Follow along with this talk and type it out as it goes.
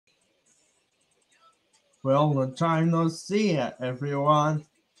Well, long time no see, everyone,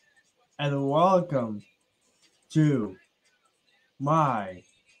 and welcome to my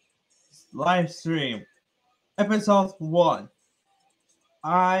live stream, episode 1.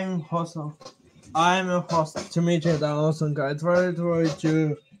 I'm host. I'm a host to meet the awesome guy. Try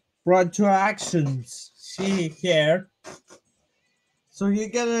to brought to actions. See here, so you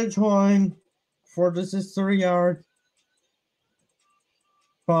get a join for this history art.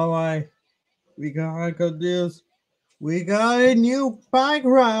 Bye. We got good news. We got a new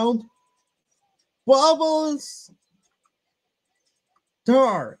background. Bubbles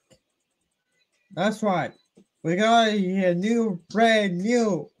dark. That's right. We got a new, brand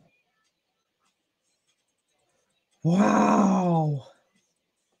new. Wow.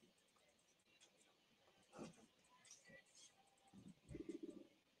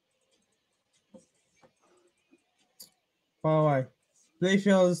 By the way,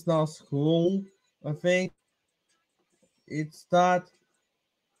 Glacial is not cool. I think it's that.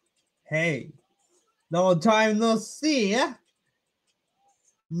 Hey, no time no see.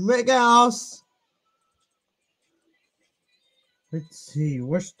 Megas. Let's see,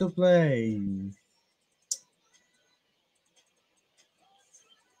 what's to play?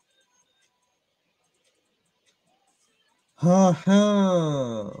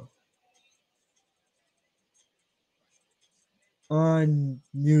 Haha. On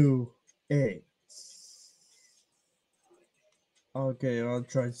new eggs. Okay, I'll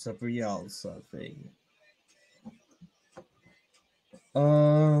try something else, I think.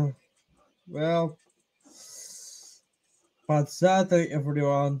 Well, but sadly,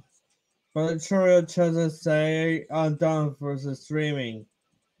 everyone, but sure chances say I'm done for the streaming.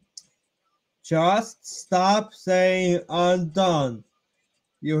 Just stop saying I'm done.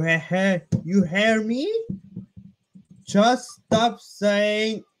 You hear me? Just stop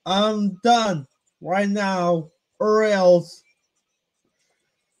saying I'm done right now, or else.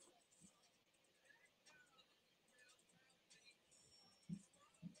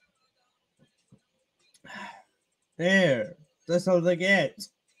 There, that's all I get.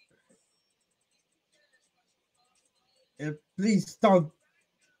 Please stop.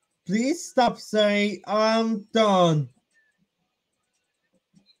 Please stop saying I'm done.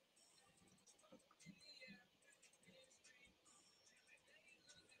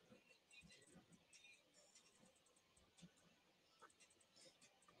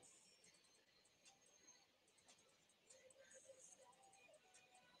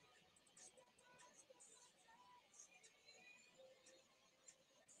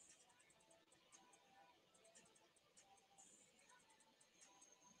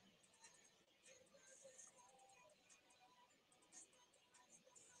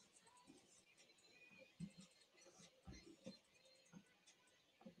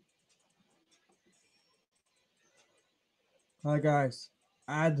 Hi guys,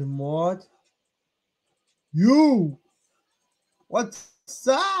 add mod. You, what's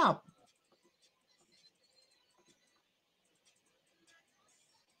up?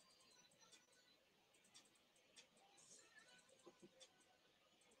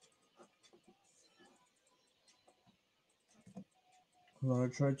 I'll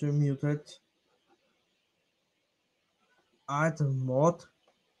try to mute it. Add mod.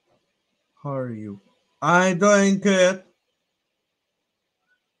 How are you? I'm doing good.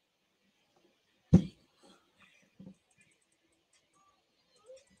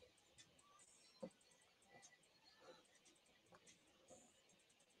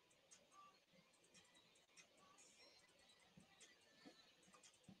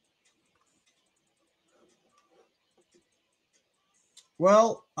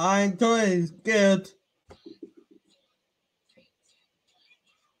 Well, I'm doing good.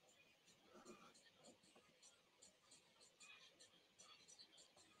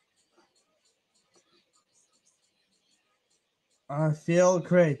 I feel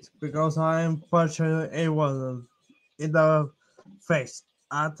great because I'm punching everyone in the face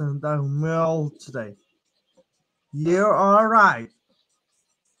at the mill today. You are right.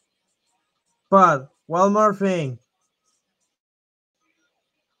 But one more thing.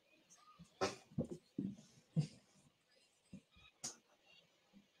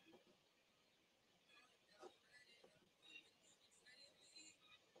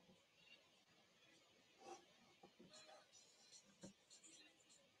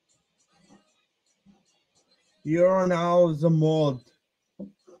 You're now the mod.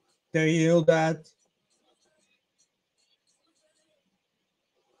 Do you that?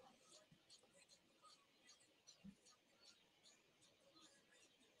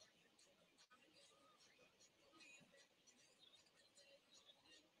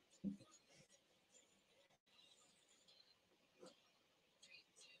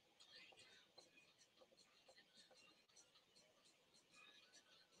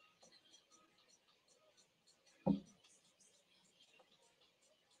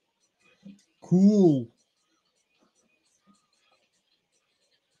 cool.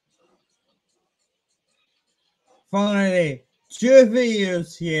 Finally, 2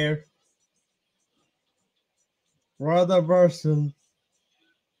 videos here. Brother person.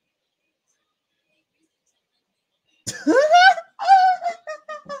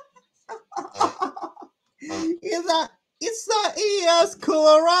 It's the ES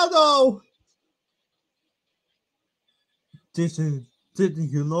Colorado. Didn't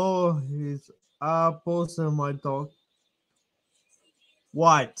you know his apples and my dog?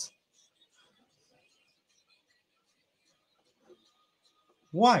 White.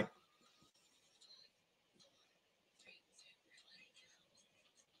 White.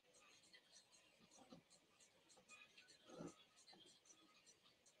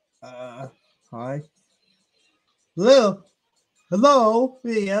 Hi. Hello,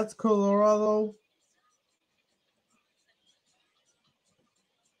 yes, Colorado.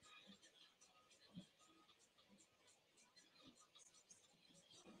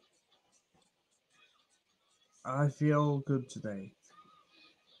 I feel good today.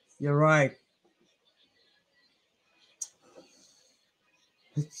 You're right.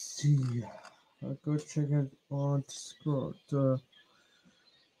 Let's see. I'll go check it on Discord.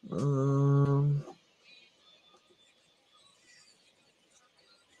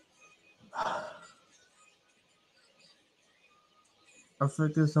 I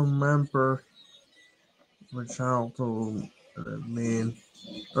think it's a member of my channel to mean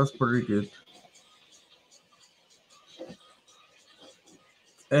that's pretty good.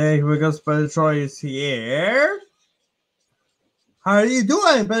 Hey, we got Special Choice here. How are you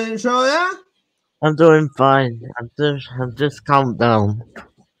doing, Special Choice? I'm doing fine. I'm just calmed down.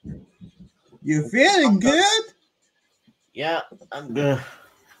 You feeling good? Yeah, I'm good.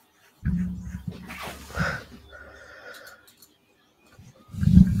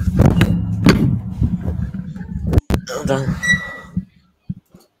 Hold on.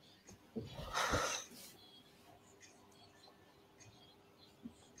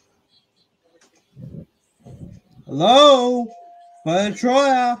 Hello, Special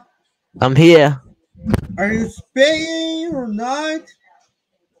Choice. I'm here. Are you speaking or not?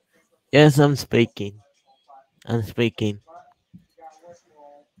 Yes, I'm speaking. I'm speaking.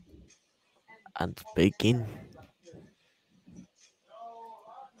 I'm speaking.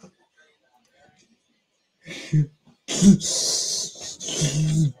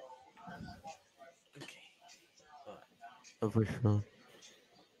 Oh, for sure.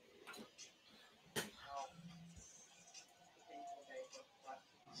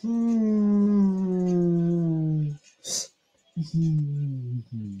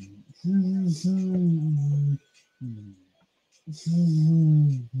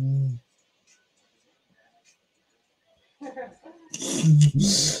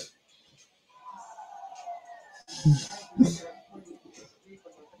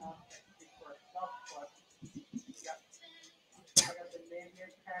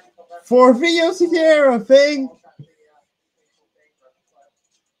 Four videos here, I think.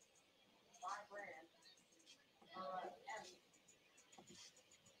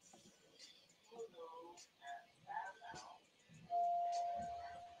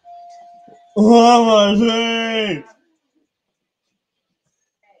 Oh my god!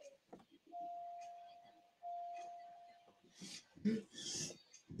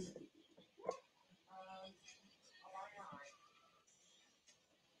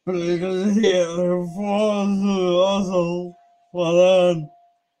 Because here was also well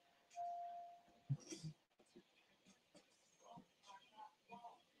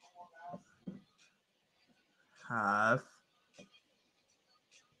have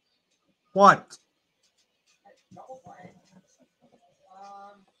what?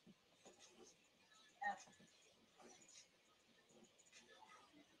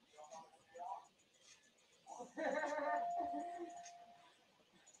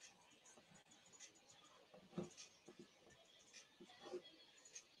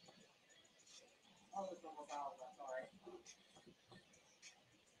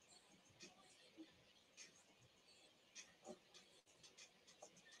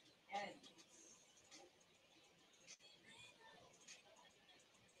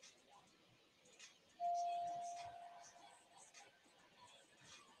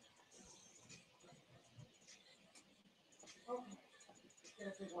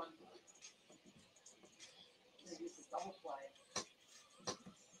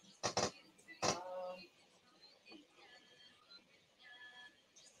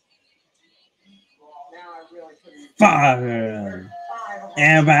 Fire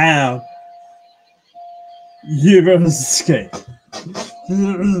and bound. You better escape.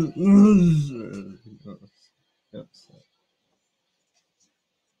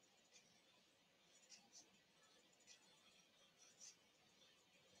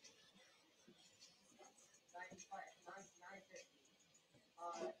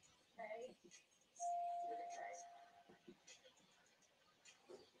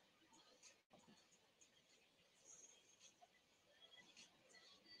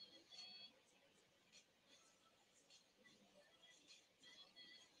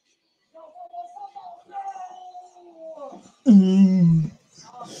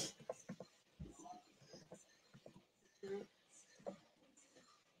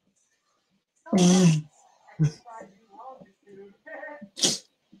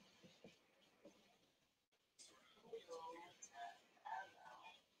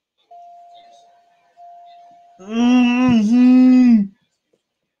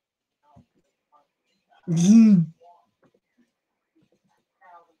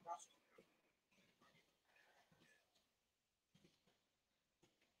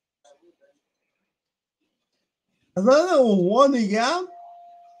 Another one again?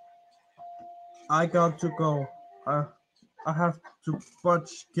 I got to go. I have to watch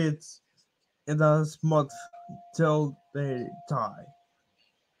kids in this month till they die.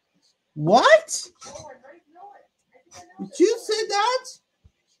 What? Did you say that?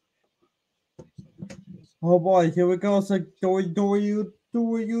 Oh boy, here we go. So do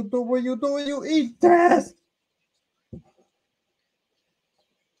you eat this?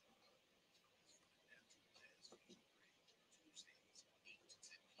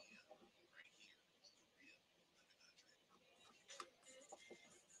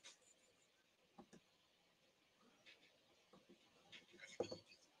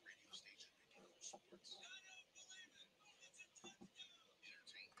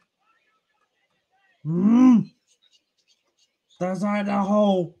 That's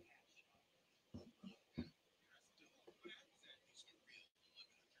Idaho.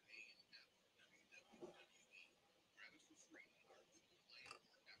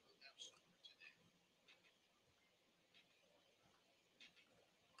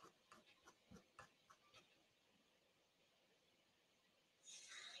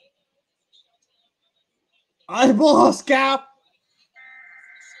 Eyeball scalp.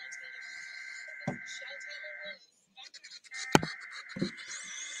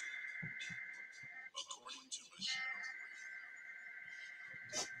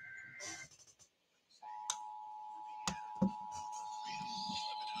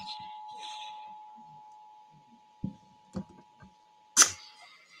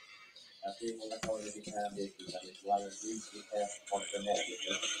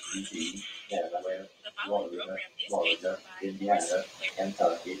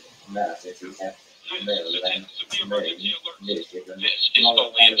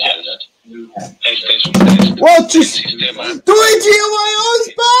 What? Just do it to my own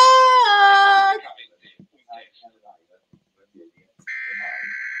back.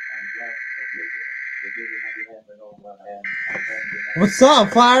 What's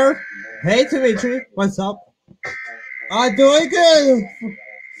up, Fire? Hey, Dimitri. What's up? I'm doing good.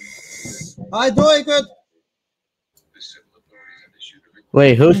 I'm doing good.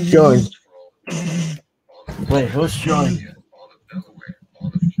 Wait, who's joined? Wait, who's joined?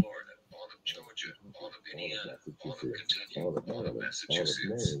 All of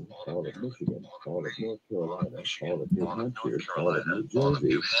Massachusetts, all of Michigan, all of North Carolina, all of New Hampshire, all of New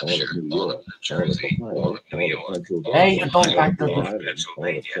Jersey, all of New York, all of Ohio, all of Pennsylvania, Hey, you don't all like of the. Rhode Island, all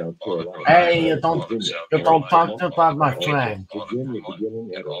of South Carolina, Hey, you all of don't. Virginia, You don't talk about my all friend. of Virginia beginning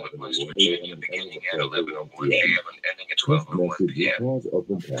at 11 p.m. Text message records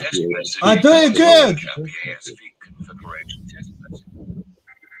open path. I'm doing good.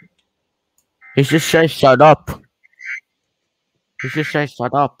 He just say shut up. He just say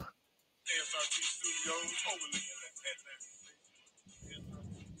shut up.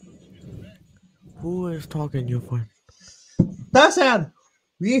 Who is talking, your friend? That's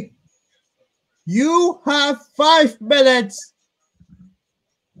it. You have 5 minutes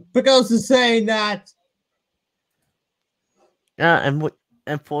because of saying that. Yeah,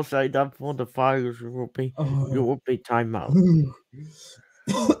 and for say that for the fires, you will be timeout.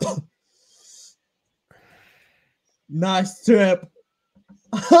 Nice trip.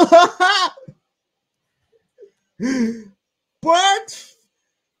 But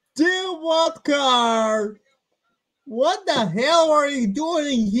dear what car? What the hell are you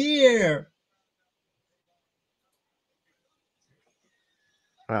doing here?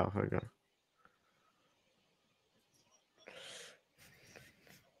 Oh, okay.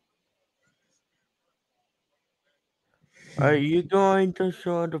 Are you going to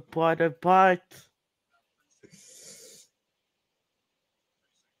show the private part?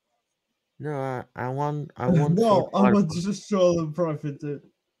 No, I want to show No, the I private want part. to show the profit.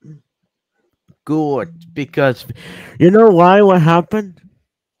 Good, because you know why? What happened?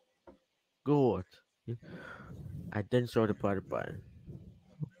 Good. I didn't show the private part.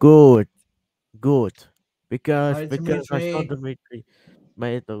 Good, good. Hi, Because I saw Dimitri. Dimitri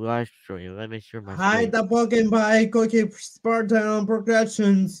made the live stream. Let me share my Hi, screen. the Pokken by Cookie Spartan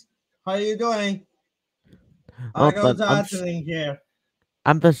Productions. How you doing? I Hold got on, that link here.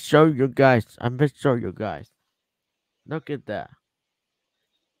 I'm just showing you guys. I'm just showing you guys. Look at that.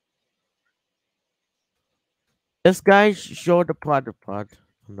 This guy showed the private part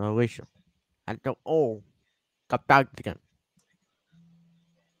on the ratio. And the got back again.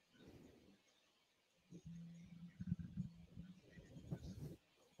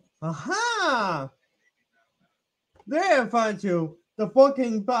 Aha! There I find you. The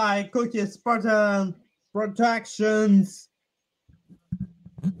Pokken by Cookie Spartan Productions.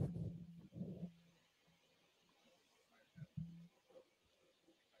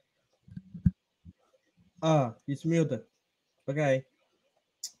 Ah, he's muted. Okay.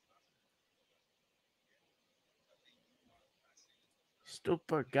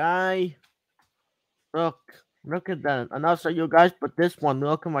 Stupid guy. Look at that. And also, you guys, but this one,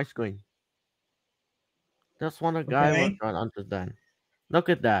 look at my screen. This one, a guy was Okay. not understand. Look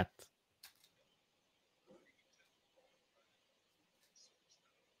at that.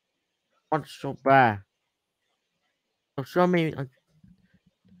 What's so bad? So show me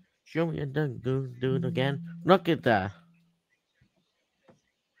and then do it again. Look at that.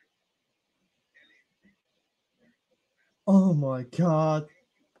 Oh my god.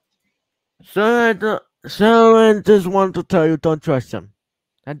 So I just want to tell you, don't trust him.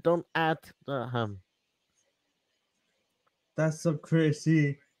 And don't add the That's so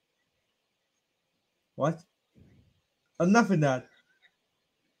crazy. What? Enough of that.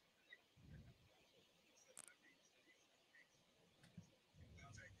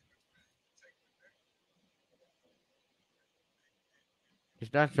 Is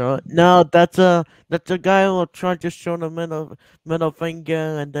that so? No, that's a guy who will try to show the middle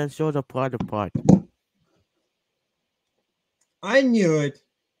finger and then show the private part. I knew it.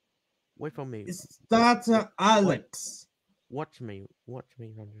 Wait for me. It's that Wait. Alex. Watch me. Watch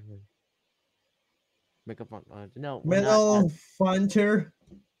me. Make up on no, we're not at Middle Funcher.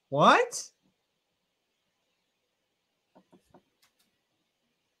 What?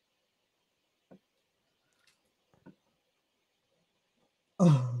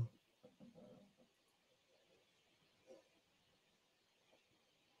 Oh.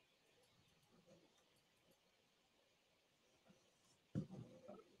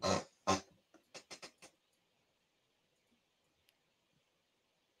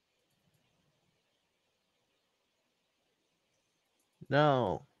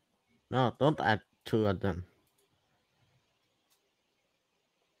 no. No, don't add two of them.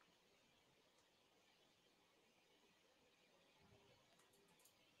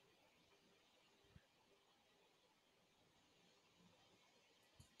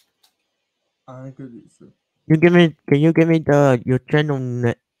 I could do so. You give me can you give me the your channel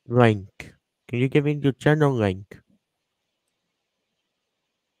link? Can you give me your channel link?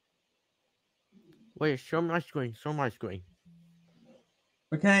 Wait, show my screen, show my screen.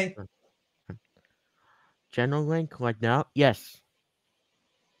 Okay. Channel link right now? Yes.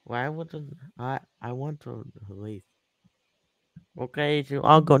 Why wouldn't I want to leave. Okay, if you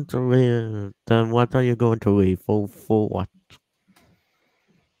are going to leave, then what are you going to leave? For what?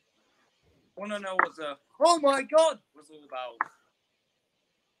 Want to know what the oh my god was all about?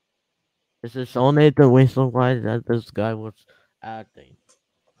 This is only the reason why that this guy was acting.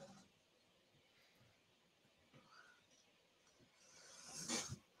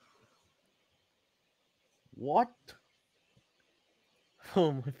 What?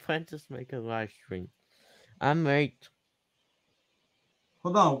 Oh, my friend just make a live stream. I'm late.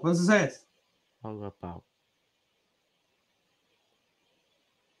 Hold on. What's it says? How about?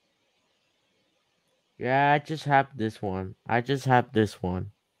 Yeah, I just have this one. I just have this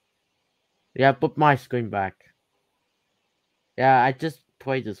one. Yeah, put my screen back. Yeah, I just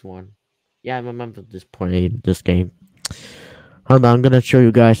played this one. Yeah, I remember this game. Hold on, I'm gonna show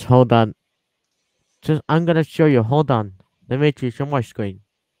you guys. Hold on. I'm gonna show you. Hold on. Let me show my screen.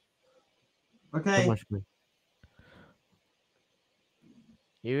 Show my Okay. screen.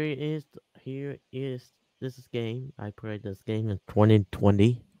 Here is here is this game. I played this game in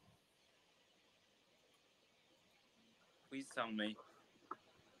 2020. Please tell me.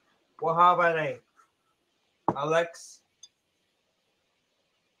 What happened, Alex?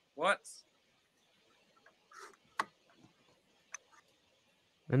 What?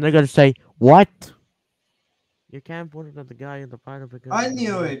 And they're gonna say, what? You can't point it at the guy in the final because I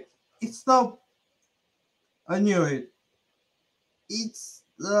knew it. It's not. I knew it. It's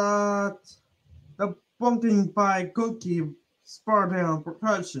the pumpkin pie cookie Spartan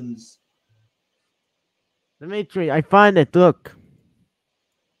percussions. Dimitri, I find it, look.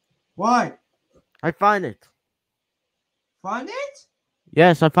 Why? I find it. Find it?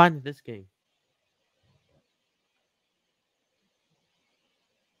 Yes, I find it this game.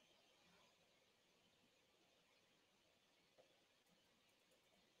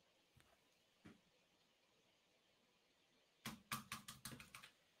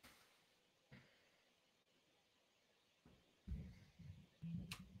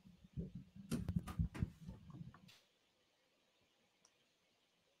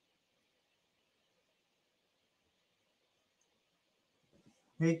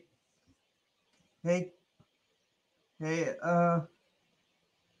 Hey, hey, hey,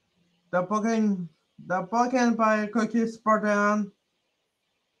 the pumpkin pie cookie Spartan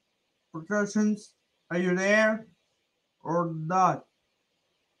percussions. Are you there or not?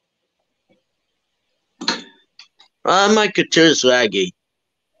 My computer's laggy.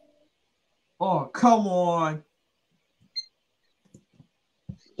 Oh, come on.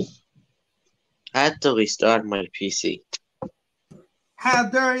 I had to restart my PC. How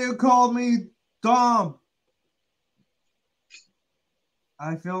dare you call me dumb?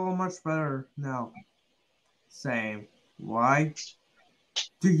 I feel much better now. Same. Why?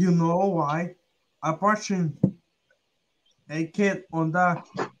 Do you know why? I'm watching a kid on the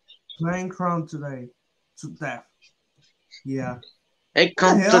playing ground today to death. Yeah. It What the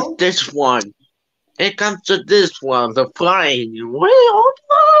comes to hell? this one. It comes to this one. The flying. No.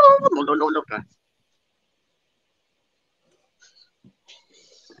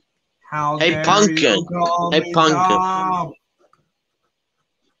 How Hey, dare Pumpkin. you call Hey, me Pumpkin. dumb?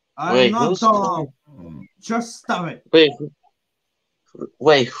 I'm Wait, not who's dumb. calling? Just stop it.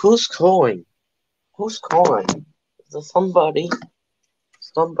 Wait, who's calling? Who's calling? Is there somebody?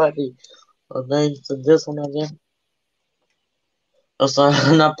 Somebody. Names to this one again? Oh, sorry,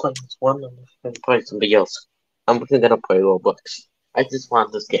 I'm not playing this one. I'm gonna play something else. I'm gonna play Roblox. I just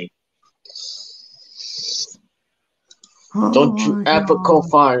want this game. Oh Don't you my ever call God.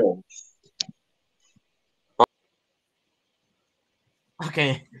 fire.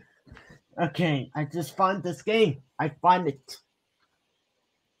 Okay. Okay, I just found this game. I find it.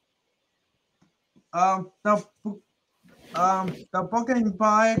 The pumpkin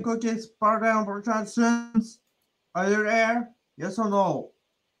pie cookies Spartan productions. Are you there? Yes or no?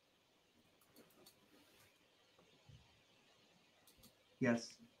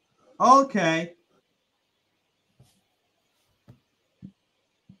 Yes. Okay.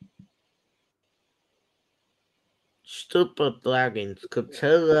 Stupid dragons,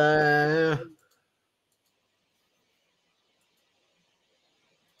 Coachella.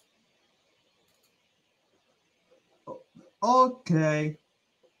 Okay.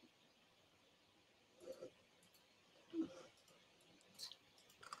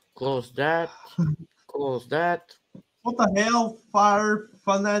 Close that. Close that. What the hell, Fire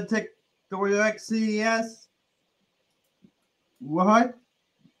Fanatic WXCS? What?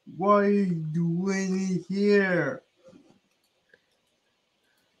 What are you doing here?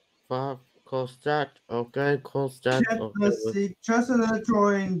 Close that. Okay, close that. Check Okay. the see just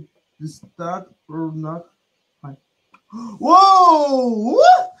join the start or not. Fine. Whoa!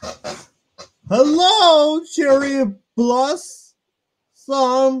 Hello, Cherry Plus.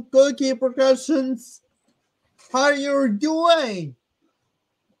 Some cookie percussions. How you doing?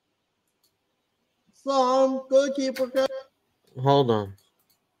 Some cookie percussion. Hold on.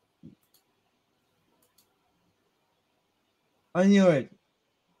 I knew it.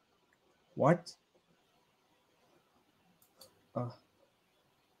 What?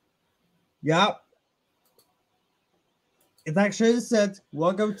 Yep. It actually said,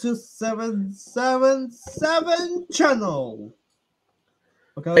 welcome to 777 channel.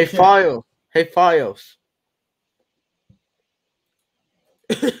 Okay, Hey, check. Files. Hey, Files.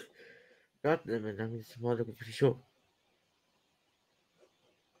 God damn it, I'm pretty sure.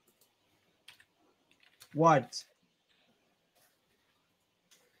 What?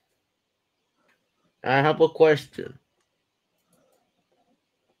 I have a question.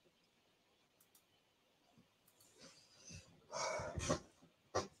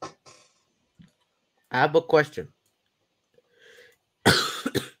 I have a question.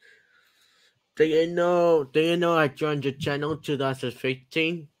 Do you know I joined your channel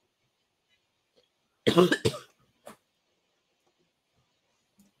 2015?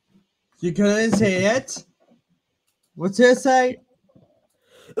 You couldn't see it? What's it say?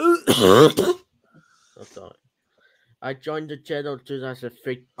 Oh, sorry. I joined the channel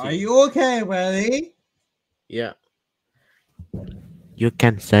 2015. Are you okay, buddy? Yeah. You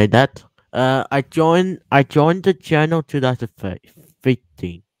can say that. I joined the channel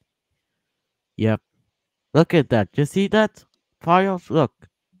 2015. Yep. Look at that. You see that? Files, look.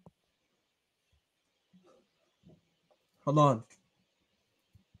 Hold on.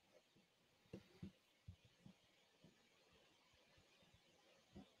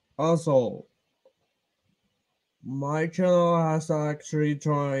 Also, my channel has actually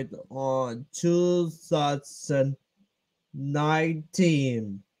joined on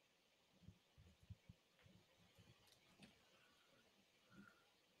 2019.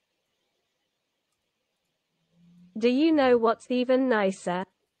 Do you know what's even nicer?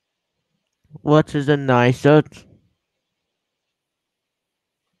 What is a nicer?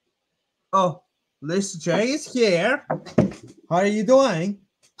 Oh, Liz J is here. How are you doing?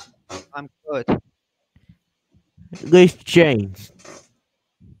 I'm good. Let's change.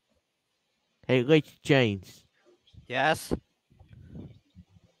 Hey, let's change. Yes.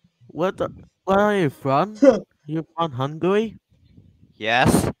 Where are you from? You from Hungary?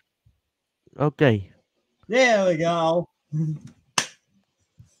 Yes. Okay. There we go.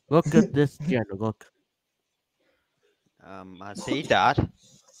 Look at this channel. Look. I see that.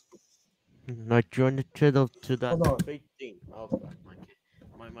 I joined the channel Hold on. 2015. Oh, fuck,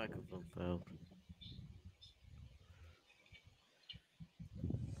 my microphone failed.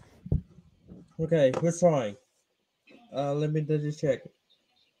 Okay, we're trying. Let me double check.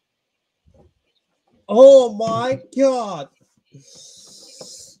 Oh my god!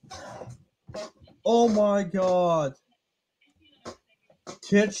 Oh my god!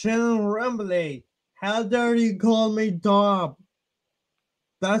 Kitchen Rumbly! How dare you call me Dom?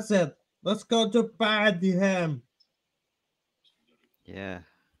 That's it. Let's go to bed, him. Yeah.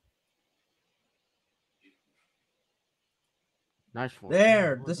 Nice one.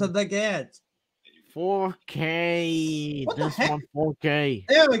 There, this is the get. 4K. What the This heck? one 4K.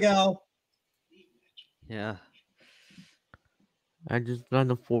 There we go. Yeah. I just got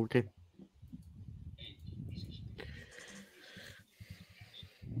the 4K.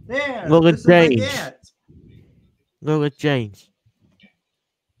 There, Look at this is the James. get. Look at James.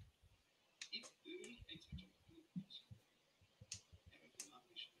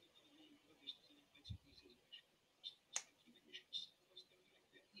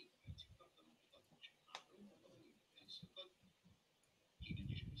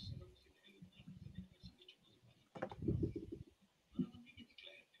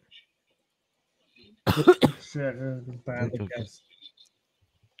 Guest.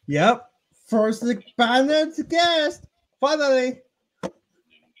 Yep, first bandit guest. Finally.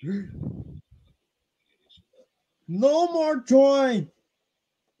 No more join.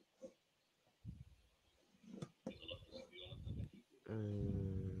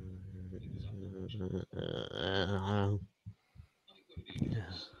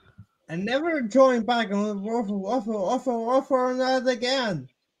 And never join back on offer that again.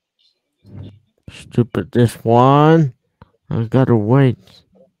 Stupid this one. I gotta wait.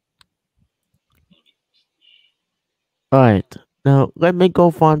 Alright. Now let me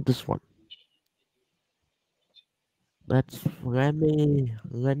go find this one. Let me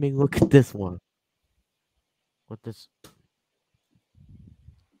look at this one. What this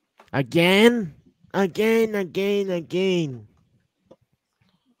again? Again.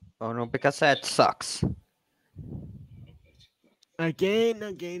 Oh no, because that sucks.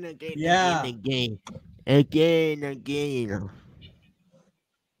 Again. Yeah. Again.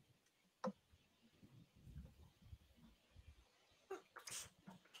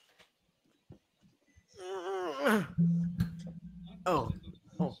 Oh.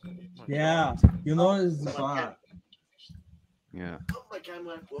 Yeah. You know it's bad. Yeah. Oh, my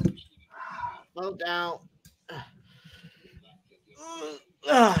camera. Slow down.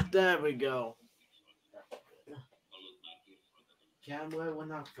 There we go. Camera, we're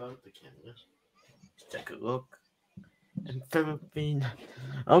not found the camera. Let's take a look. And Philippine.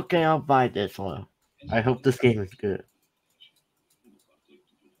 Okay, I'll buy this one. I hope this game is good.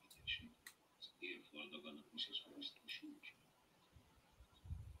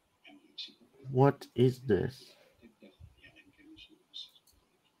 What is this?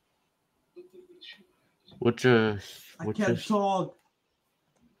 I can't talk.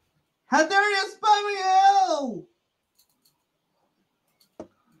 How dare you spam you?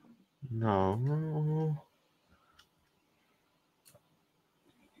 No.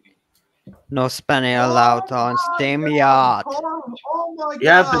 No spamming allowed on Steam Yacht. Oh my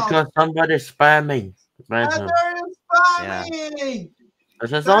Yeah, god! because somebody's spamming. Ban him. Heather is spamming!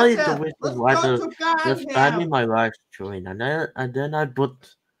 This is That's only the it. reason Let's why go they're to ban spamming him. my live stream, and then I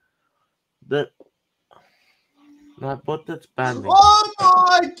put the spamming. Oh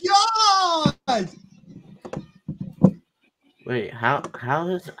my god! Wait,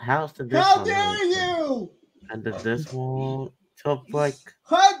 how's the this How one? dare you! And then this one top like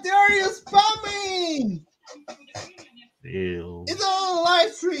How dare you spamming! ew. It's on a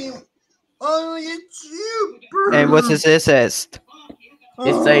live stream on YouTube. Hey, what's his assist?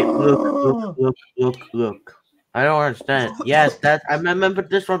 It's like look. I don't understand. Yes, that I remember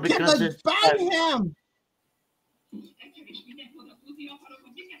this one because Can I it's ban him?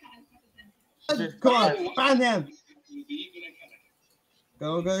 Come on, ban him.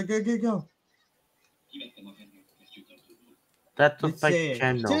 Go. that's a Let's fake see.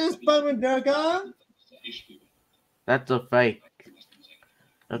 channel. Just spamming Dragon. That's a fake.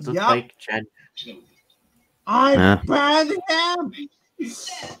 That's a Yup. fake channel. I banned him.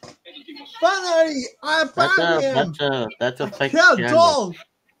 Finally, I banned him. That's a fake Kill channel.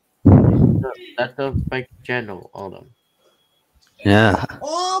 dog. That's a fake channel. Hold on. Yeah.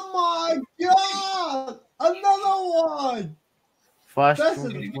 Oh my god! Another one. First That's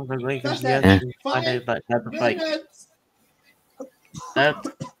one it. was a link That's in it. the Five but that's a fake. minutes. That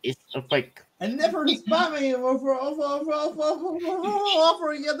is a fake. And never spamming him over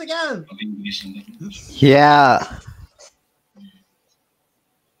yet again. Yeah.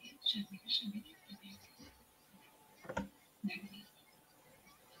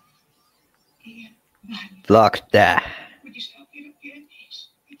 Block that.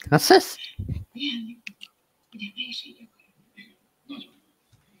 What's this?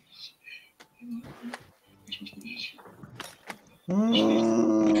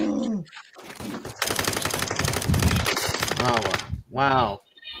 Wow.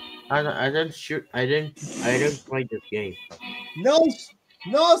 I didn't shoot. I didn't play this game. No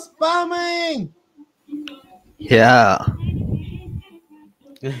spamming. Yeah.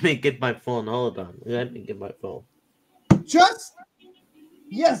 Let me get my phone. Hold on. Let me get my phone. Just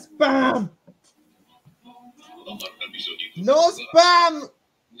yes, spam. No spam.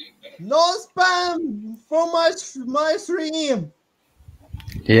 No spam for my stream.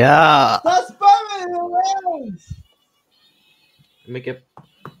 Yeah. Stop spamming around. Let me get.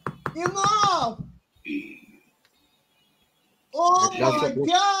 Enough. Oh my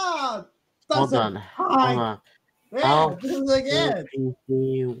god. Hold on. Yeah, How this is again.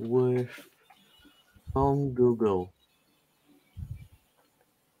 PC with on Google.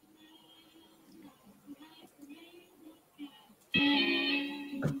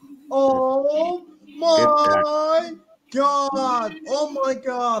 Oh my god! Oh my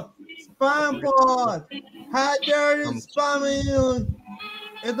god! Spam bot! How dare you spamming you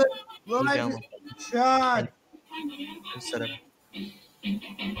in the live chat? Instead of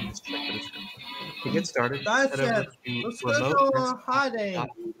let's check the description. To get started, That's head over it. to Let's go remote to hiding.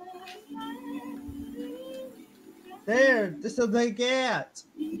 There, this is the get.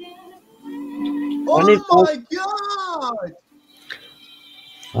 Oh my god!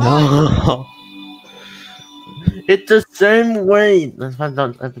 Oh. It's the same way. That's what I've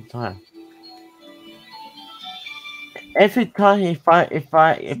done every time. Every time if I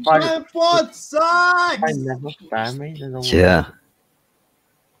bot sucks. I never spam me, then I'll Yeah.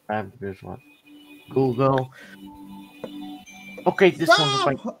 spam this one. Google. Okay, this one's Stop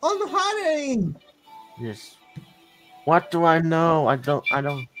like on hiding. this. What do I know? I don't.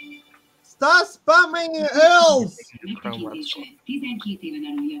 Stop spamming else. Chrome Web Store.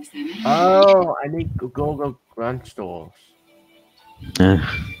 Oh, I need to Google Grunt Stores.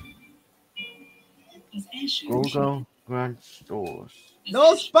 Google Grunt Stores.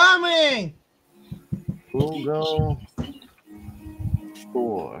 No spamming. Google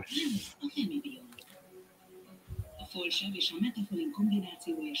Stores.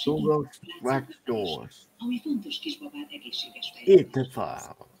 Google Grunt Stores. It's a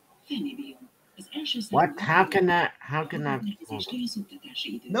file. What? How can I?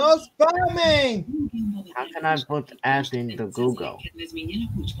 No spamming. How can I put ads into Google?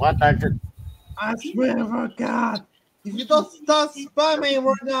 What does it? I swear to God, if you don't stop spamming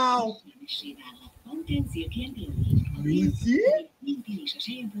right now. You see?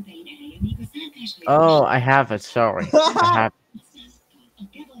 Oh, I have it. Sorry, I have.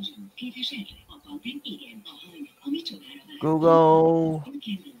 Google.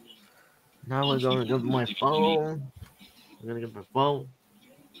 Now we're gonna get my phone. I'm gonna get my phone.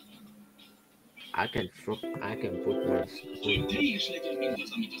 I can put my screen.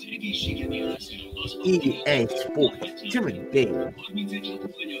 EA Sport Ultimate Game.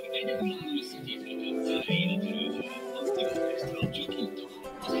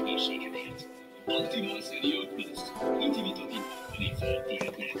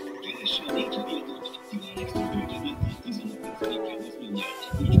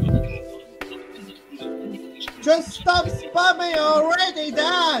 Just stop spamming already,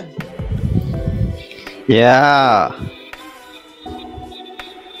 Dad! Yeah.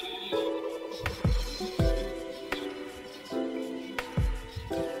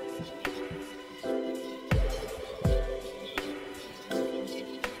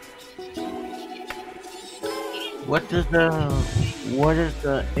 What is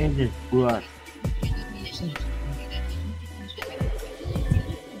the English brush?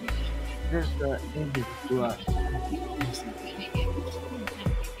 What is the English brush?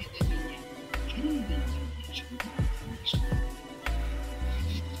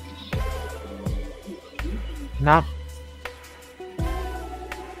 Not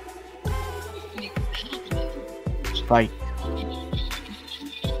fight.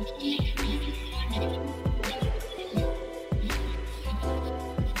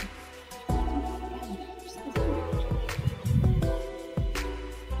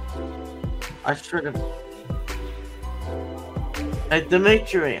 I should have. Hey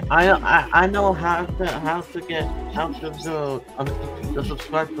Dimitri, I know how to do the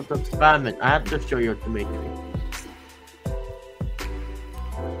subscribe to the experiment. I have to show you, Dimitri.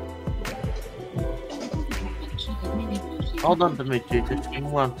 Hold on, Dimitri. Just give me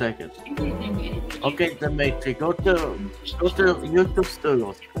 1 second. Okay, Dimitri, go to YouTube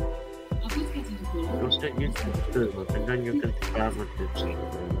Studios. Go to YouTube Studios, and then you can subscribe with this.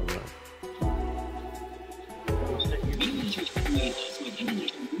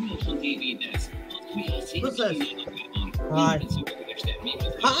 What's this? Hi.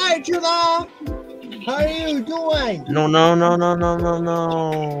 Hi, Judah! How are you doing? No.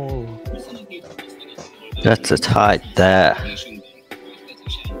 That's a height there.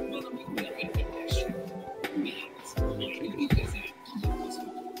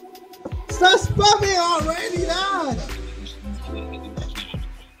 Stop spamming already, Dad!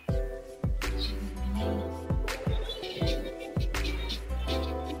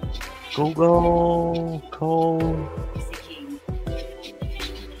 Google code.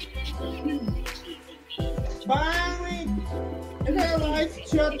 Finally, their life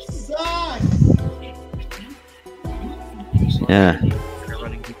just sucks. Yeah. They're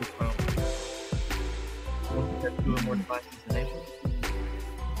running Google Chrome. Once you have 2 or more devices enabled,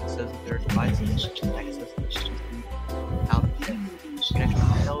 it says that there are devices that can access the system without the data. You can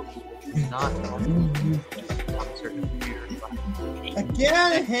actually tell Google to not on a certain computer device.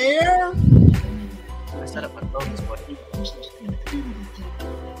 Again here? I set up my phone this way.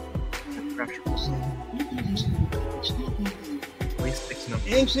 The pressure. At least 6 numbers.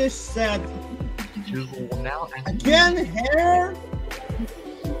 English said, Google will now activate. again here?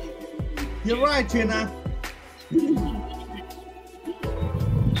 You're right, Gina.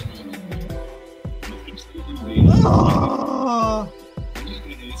 Ah!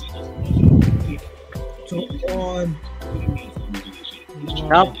 So on.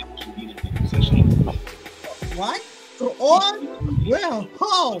 Help. What? So on? Well,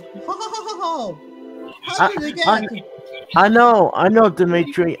 how? How did it get? I know,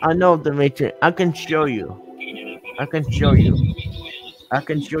 Dimitri. I can show you.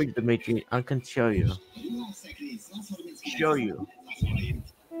 Dimitri. I can show you.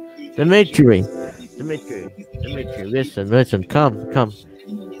 Dimitri, listen, come.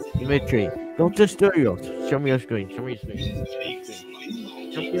 Dimitri, go to studios. Show me your screen. Show me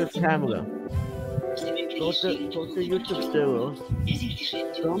your camera. Go to YouTube studios.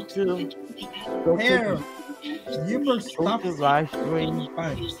 Go Here. to You first stop. live stream.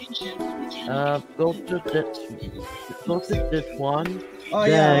 Go to this one. Oh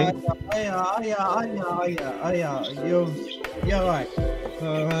yeah. You're right.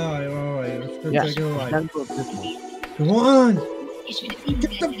 Alright. Let's go Yes. take a ride. Then go to this one. Come on.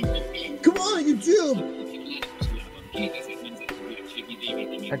 Come on, YouTube.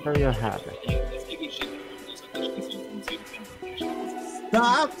 I tell you how.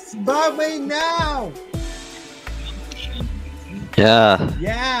 Stop spamming now. Yeah.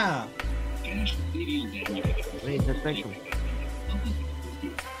 Yeah. Wait, just think of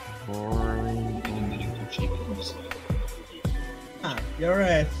You're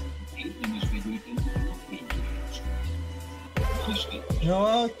right.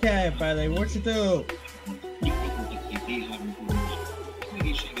 Okay, buddy, what you do?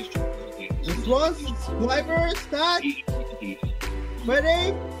 Just one subscriber start.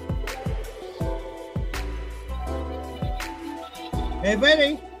 Ready? Hey,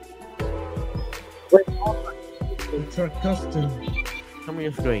 ready? Wait, Ultra custom. Show me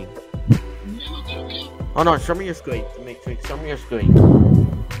your screen. Oh no, show me your screen. The Matrix, show me your screen.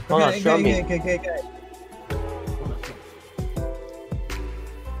 Hold on, show me. Okay.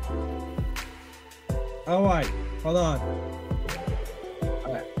 Alright, hold on.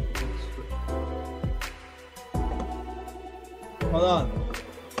 Alright. Hold on.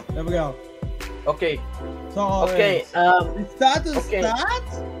 There we go. Okay. So, Okay. Is that the okay. start?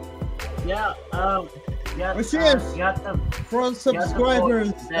 Yeah. Yeah. Oh, cheers. You have to. For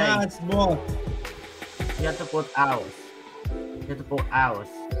subscribers, days. that's what. You have to put hours. You have to put hours.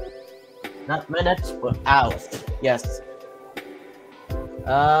 Not minutes, but hours. Yes.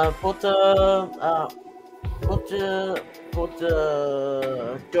 Put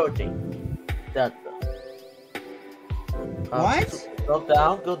 30. That. What?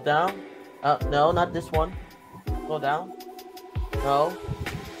 Go down. No, not this one. Go down. No.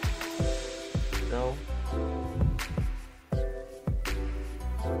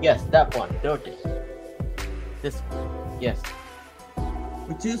 Yes, that one. 30. This one. Yes.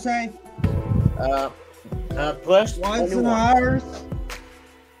 What you say? Plus Once 21. an hours?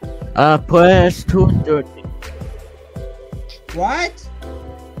 Plus 230. What?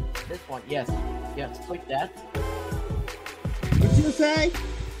 This one, yes. Yes, click that. What you say?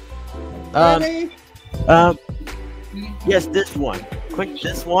 Um, Ready? Yes, this one. Click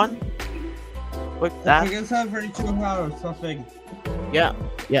this one. Click I that. think it's every 2 hours, something. Yeah,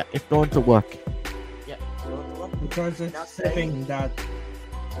 it's going to work. Yeah, it's going to work. Because Now it's say- saving that.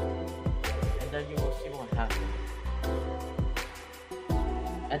 And then you will see what happens.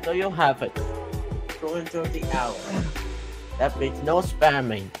 And so you'll have it. 230 hours. That means no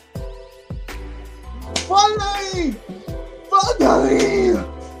spamming. Finally! Finally!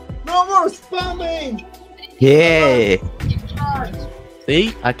 No more spamming! Yeah.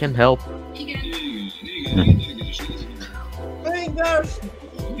 See, I can help.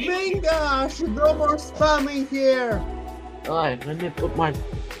 Fingers! No more spamming here! Alright, let me put my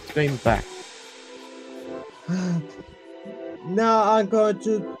screen back. Now I'm going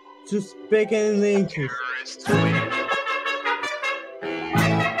to speak in English.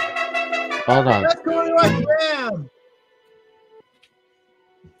 Hold on. Let's go right now!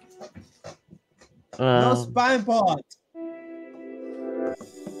 No spam bot!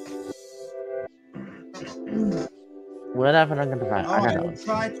 Whatever I'm gonna find. I Alright, got we'll it.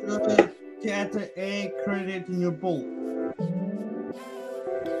 try to get a credit in your book.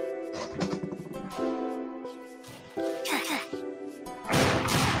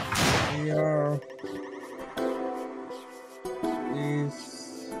 Here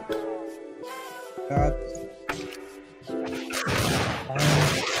is that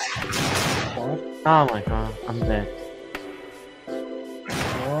Oh my god, I'm dead.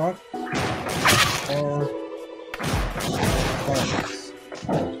 what or box?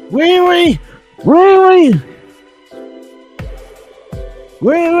 Really? Really?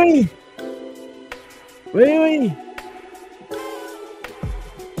 Really? Really?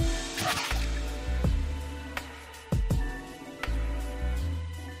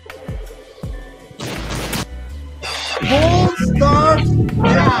 Full start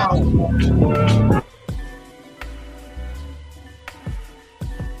now!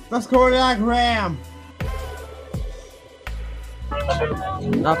 Let's go to that Graham!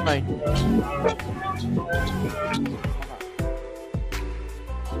 Nothing.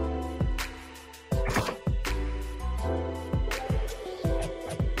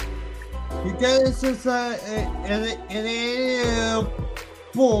 Because it's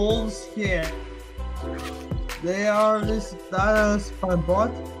bulls here. They are this data spam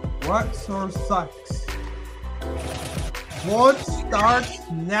bot. Works or sucks. Vote starts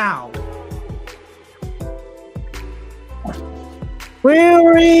now.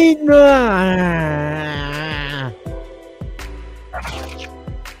 Really?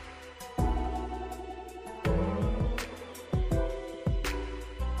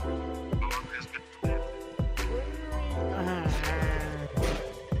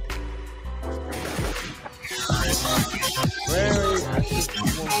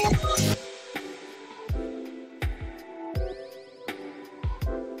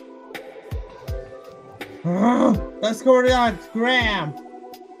 Let's go to that Graham.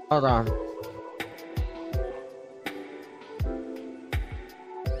 Hold on.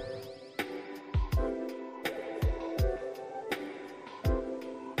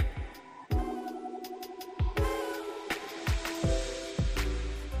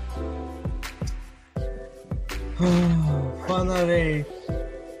 Finally,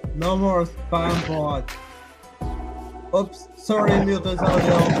 no more spam bot. Oops, sorry, muted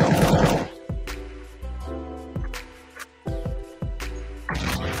audio.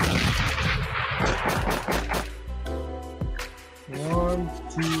 One,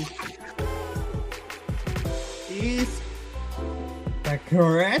 two. Is the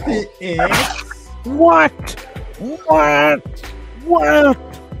correct is What? What? What?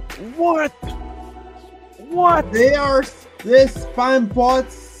 What? What? this spam bot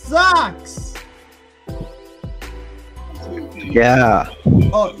sucks. Yeah.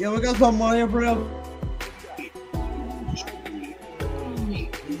 Oh, yeah, we got some money for him.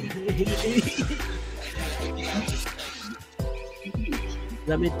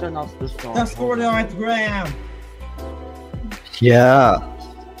 Let me turn off the song. That's 48 gram. Yeah.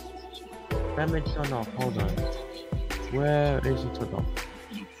 Let me turn off. Hold on. Where is it turned off?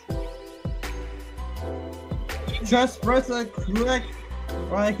 Just press the click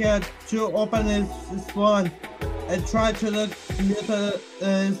right here to open this one and try to mute the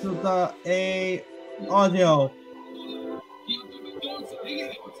audio.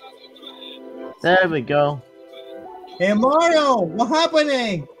 There we go. Hey Mario, what's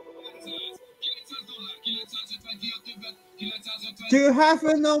happening? Do you have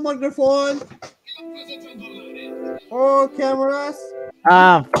no microphone or cameras?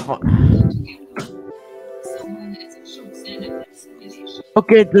 Ah,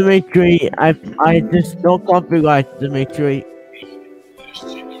 okay, Dimitri. I just don't copyright, Dimitri.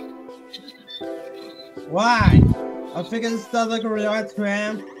 Why? I think it's not like a real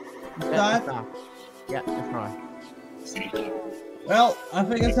gram. Yeah, it's not. Well, I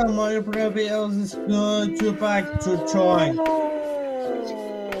think it's on Mario videos is good to back to join.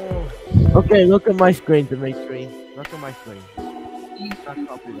 Okay, look at my screen, Dimitri. Look at my screen. It's not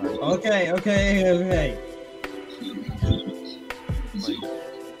copyright. Okay.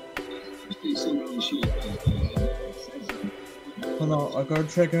 Hold on, I'll go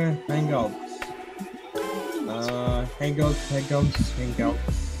check her Hangouts. Hangouts.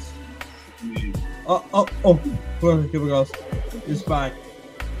 Oh. Well, here we go. It's back.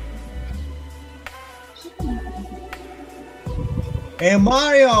 Hey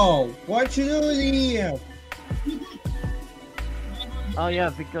Mario, what you doing here? Oh yeah,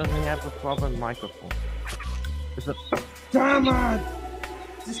 because I have a problem microphone. It's a Damn it!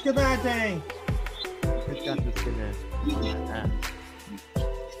 Disconnecting! It got disconnected.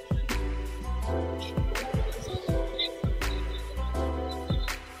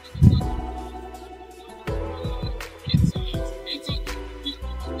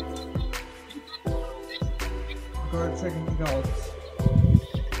 Go checking the goals.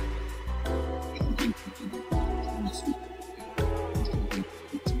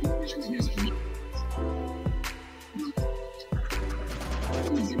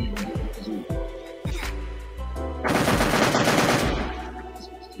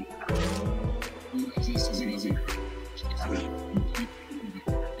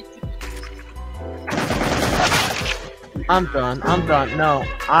 I'm done. No,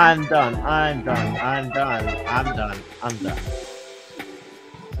 I'm done.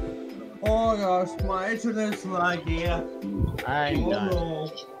 Oh gosh, my internet's laggy. I'm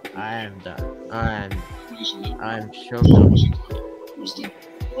done. No. I'm so done.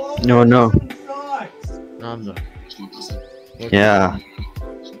 No. I'm done. Yeah.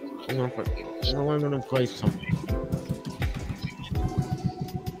 I'm gonna play something.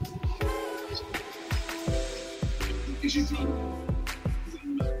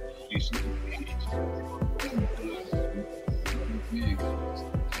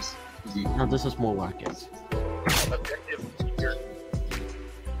 Now this is more like it.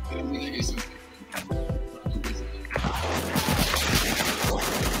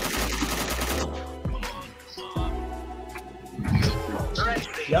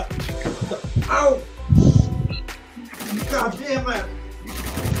 Yep. Ow! God damn it!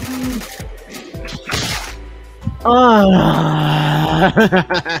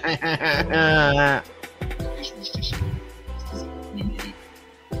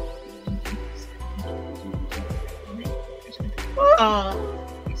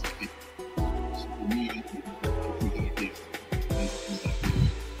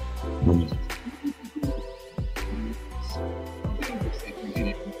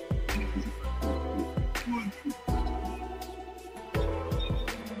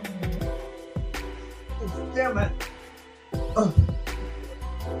 Damn it!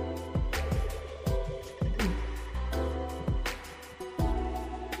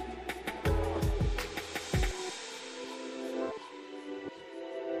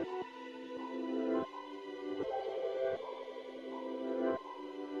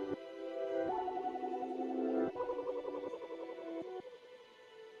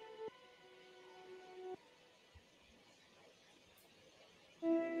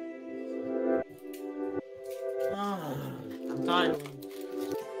 silence.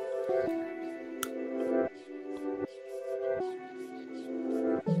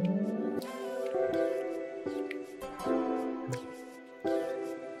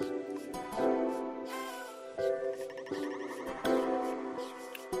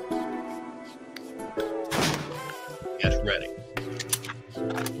 Get ready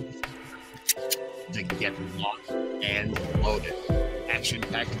to get locked and loaded.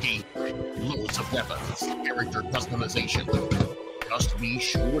 Action-packed gameplay, loads of weapons, character customization. Just be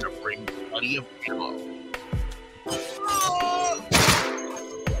sure to bring plenty of ammo.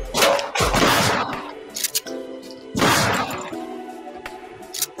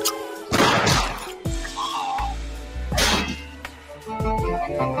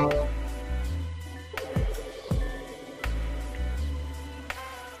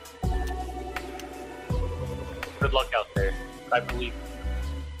 Good luck out there. I believe.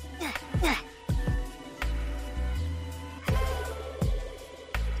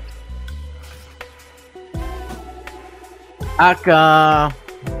 Aka.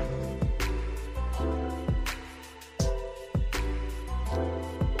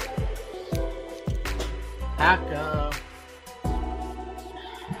 Aka.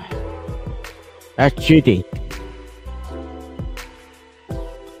 That's cheating.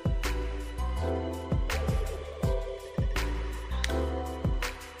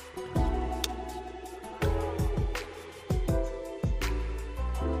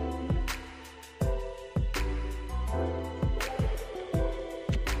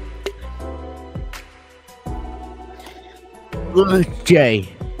 Jay.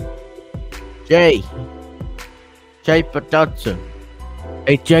 Jay Production.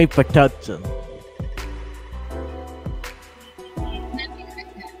 Hey, Jay Production.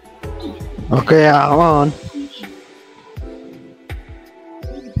 Okay, I'm on.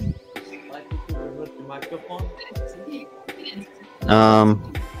 Like you could remove the microphone?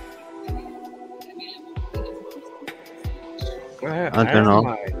 Where I don't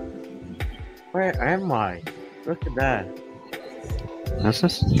know. Where am I? Look at that. What's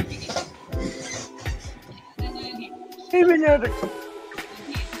this? Even though the...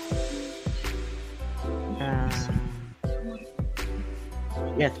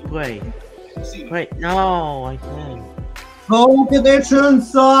 Yes, play. Wait, no, I can't. Phone connection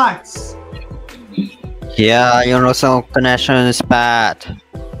sucks. Yeah, your sound connection is bad.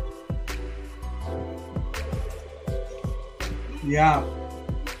 Yeah.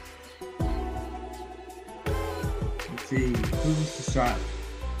 Let's see. Who's the shot?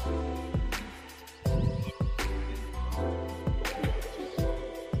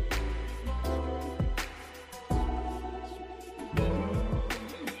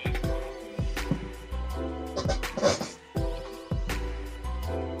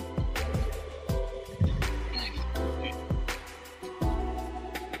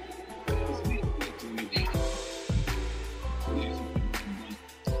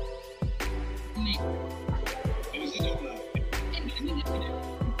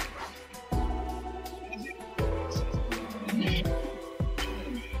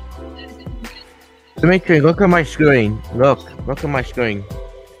 Dimitri, look at my screen. Look at my screen.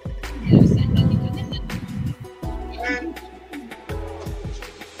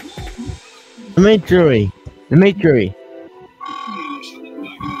 Dimitri.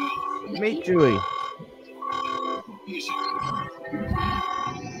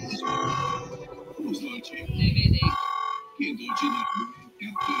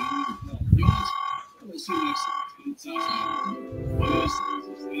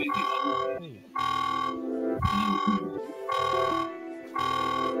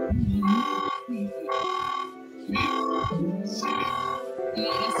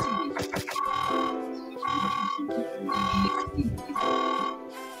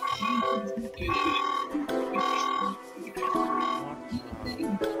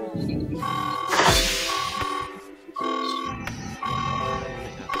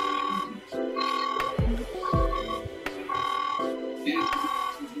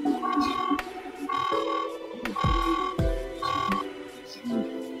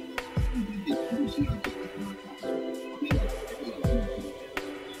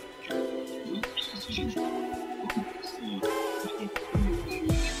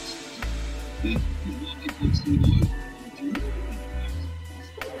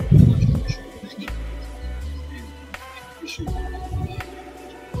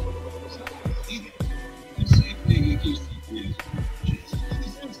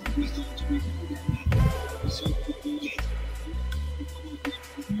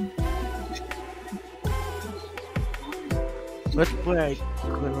 Let's play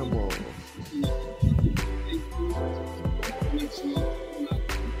Criminal.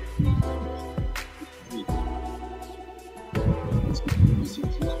 I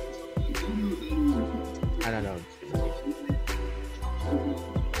don't know.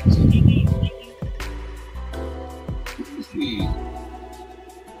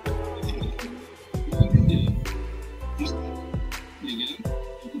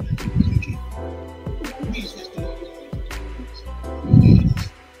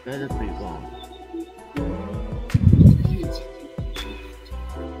 That is pretty long.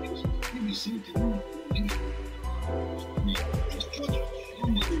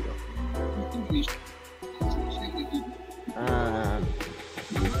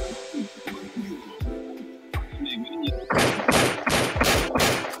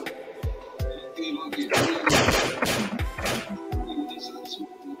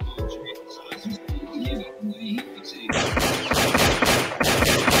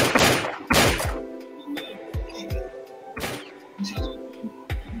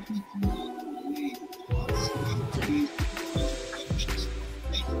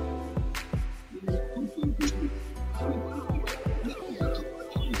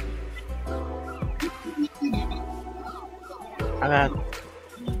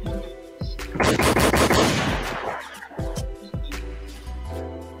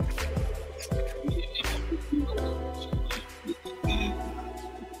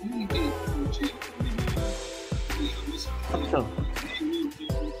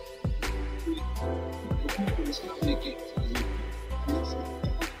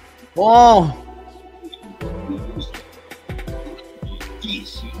 Whoa!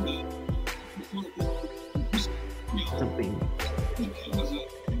 Something.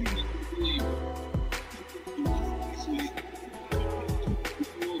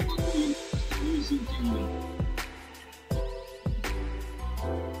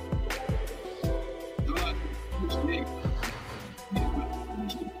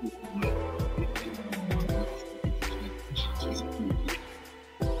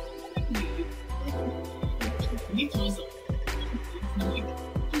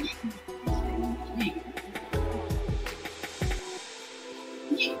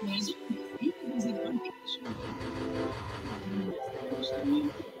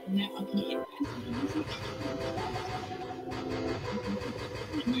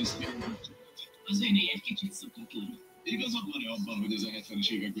 A zené egy kicsit szokatlan. Igazad van-e abban, hogy ez a 70-es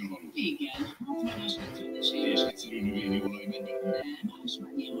évekből való? Igen, 60-as, 70-es évek. És egyszerű növényi olaj megy be? Nem,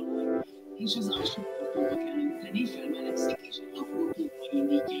 ásványi olaj. És az ásványolajba kell önteni, felmelegszik, és akkor tudva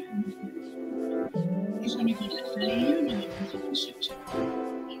indítja. És amikor lefelé jön, akkor fontosabb csak.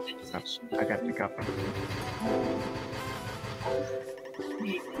 I got the cup.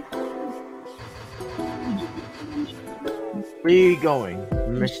 Where are you going,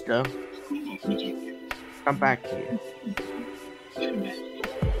 mister? Come back here.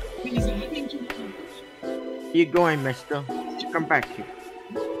 Where you going, mister? Come back here.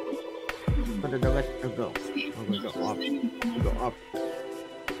 But the rest will go. I'm gonna go up. Go up.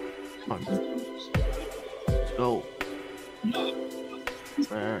 Come on. Let's go.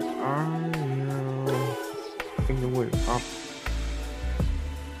 Where are you? In the way up.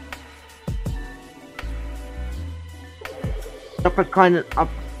 Stop it climbing up.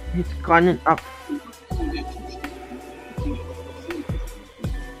 He's climbing up.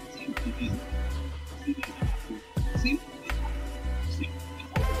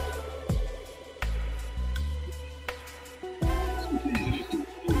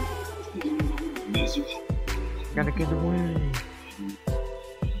 Gotta get away.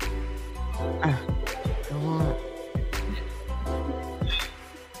 Come on.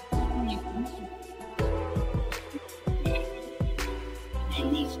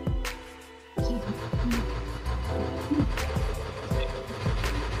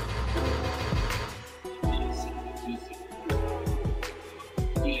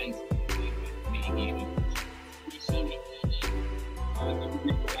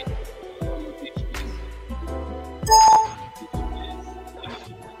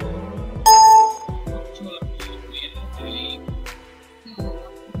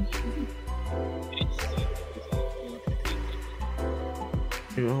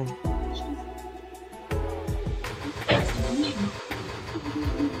 No.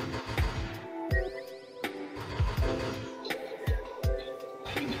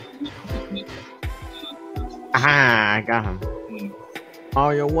 Aha, I got him.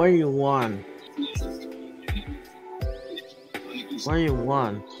 Oh, what do you want? What do you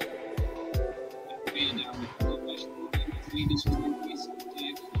want?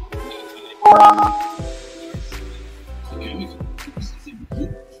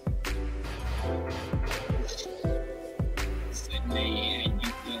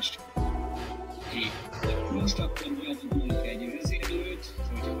 Most adtam rá egy vezérlőt,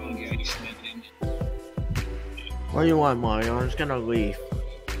 What do you want, Mario? I'm just gonna leave.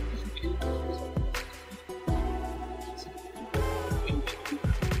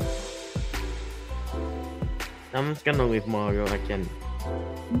 I'm just gonna leave Mario again.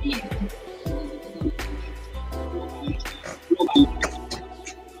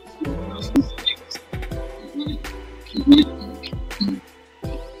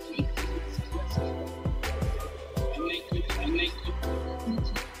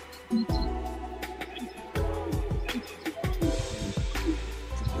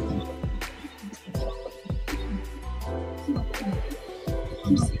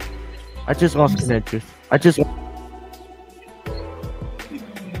 I just lost connectors. I just lost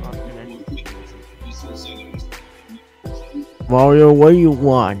connectors. Mario, what do you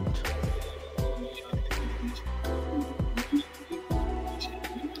want?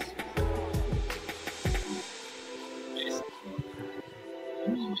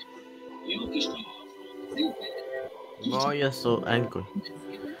 Mario's so angry.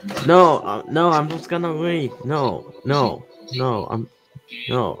 No, no, I'm just gonna leave. No,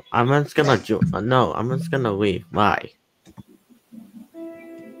 I'm just gonna no, I'm just gonna leave. Bye.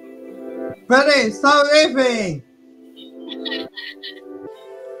 Benny, stop leaving!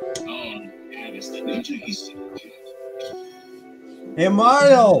 Hey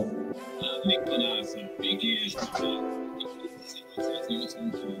Mario!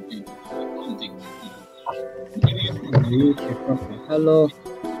 Hello.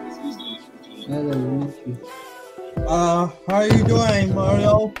 Hello. How are you doing,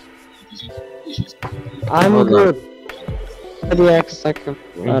 Mario? I'm good. I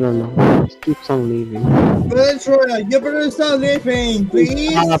don't know. Just keeps on leaving. Troy, you better stop leaving,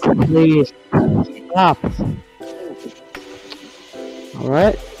 please! Stop, please. Stop.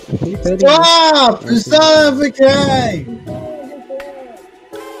 Alright. Stop! It's not okay!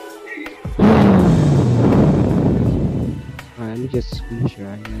 Alright, let me just screen share,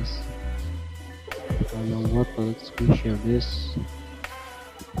 I guess. I don't know what, but let's screen share this.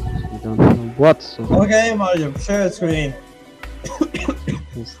 We don't know what, so. Okay, Mario, share the screen.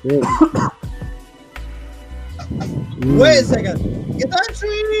 What's this? Wait a second. Is that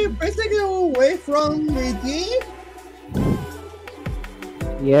tree basically away from Radeon?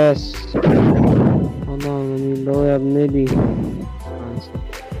 Yes. Hold on, let me load up maybe.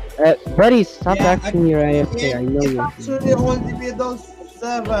 Buddy, stop acting your AFK. I know you're. Actually, only Windows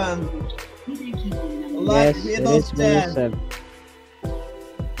 7. Like Yes, Windows it is 10. Windows 7.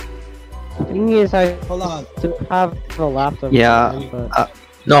 Thing is, I Hold on. still have a laptop. Yeah. But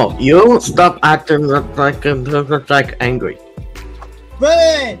No, you stop acting like angry.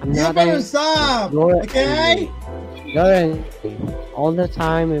 Benny, I'm you not better angry. stop, You're okay? You're angry. All the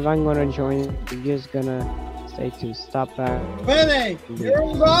time, if I'm gonna join, you're just gonna say to stop that. Benny,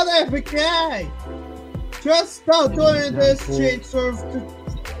 you're not FK. Just stop doing this shit, sort of.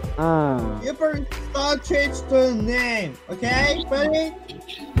 You better start change the name, okay, Benny?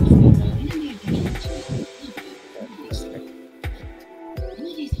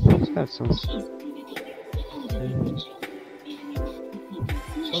 That sounds.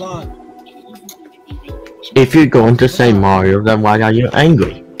 Hold on. If you're going to say Mario, then why are you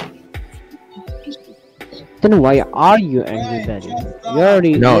angry? Then why are you angry, Betty? You're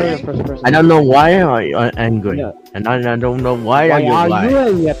already No, you're the first person. I don't know why are you angry, No. and I don't know why Why are are you you lying.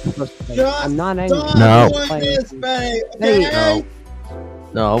 angry at the first place? I'm not angry. No. This, Benny, okay?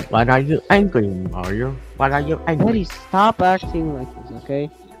 No, why are you angry, Mario? Why are you angry? Betty, stop acting like this, okay?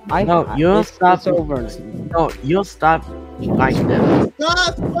 Stop. It's over. No, you stop like this.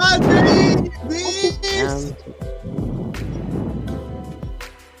 Stop fighting, please!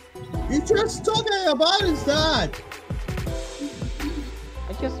 You're just talking about his dad.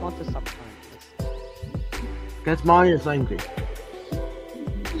 I just want to stop trying this. Because Mario's angry.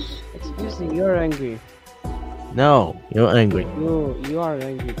 Excuse me, you're angry. No, you're angry. You are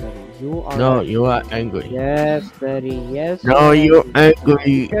angry, Betty. You are. No, angry. you are angry. Yes, Betty. Yes. No, you're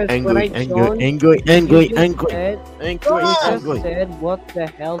angry, Because when angry, I angry, joined, angry, you angry, just angry, said- angry, You angry. just said, what the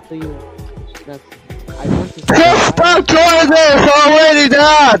hell do you? I want to Just stop doing this already,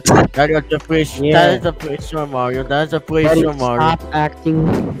 Dad! That is the fish. Yeah. That is the fish from Mario. That is the fish Betty, from Mario. stop acting.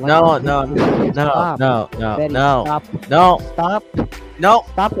 No, like no, this. no, Stop. no, no, Betty, no, Stop. no, Stop. no,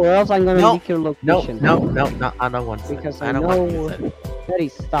 Stop, or else I'm gonna No. leak your no, location. no, no, I don't want to. Because I I don't want know. to. Betty,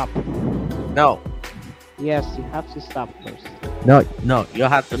 stop. No, Yes, you have to stop first. no, no, you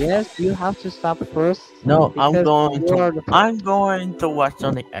have to. Yes, you have to stop first. No, I'm because going you are to. the- I'm going to watch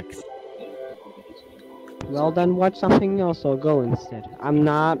Sonic X. Well, then watch something else or go instead. I'm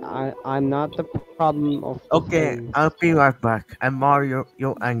not the problem of. the Okay, phone. I'll be right back. And Mario,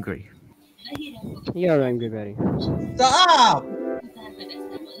 you're angry. You're angry, Betty. Stop!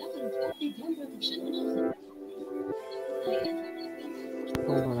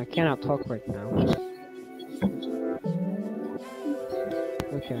 Hold on, I cannot talk right now.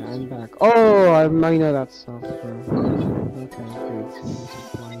 Okay, I'm back. Oh, I might know that software. Okay,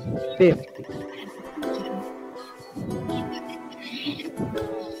 great. 50.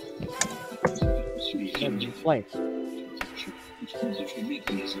 Flight.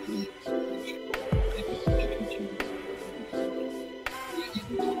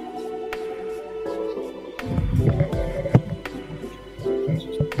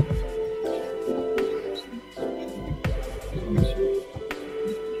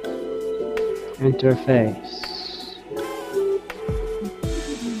 Interface.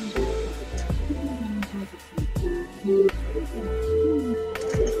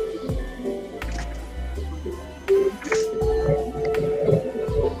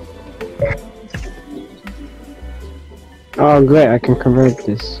 Oh great, I can convert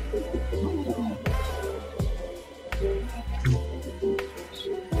this.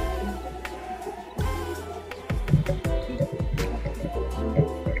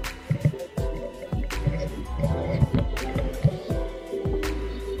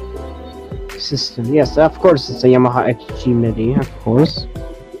 System. Yes, of course it's a Yamaha XG MIDI, of course.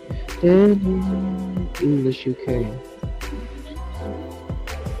 English UK.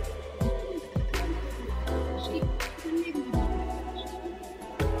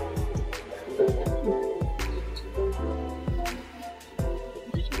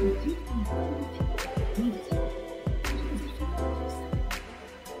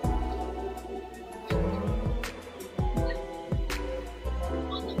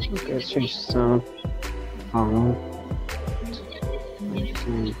 Okay, let's change the sound.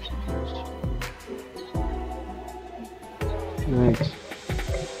 Right.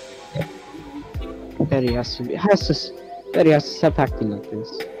 Betty has to step acting like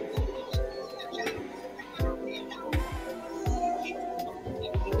this.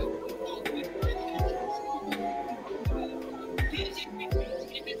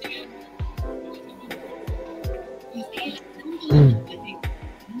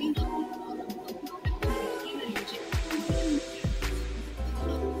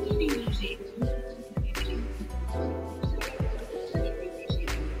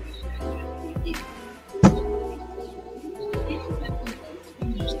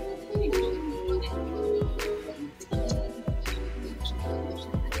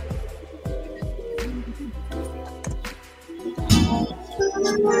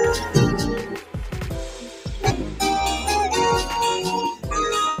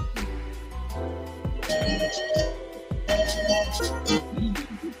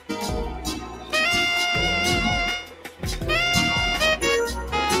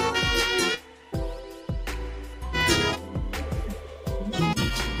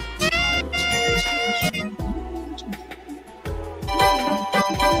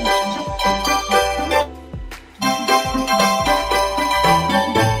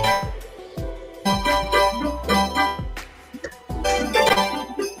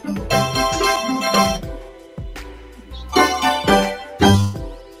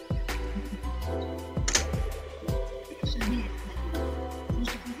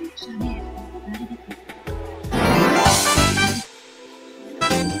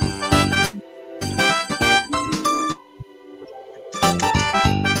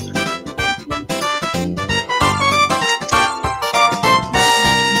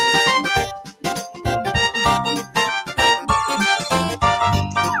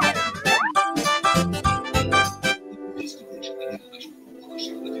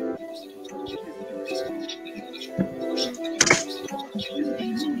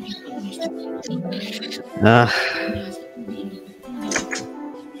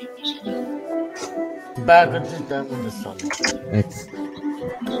 Back at the time of the sun. It's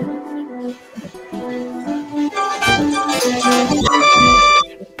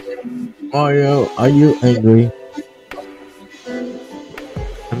Mario, are you angry?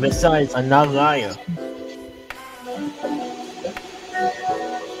 And besides, I'm not a liar.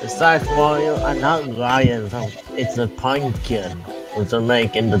 Besides, Mario, I'm not lying. It's a pumpkin with a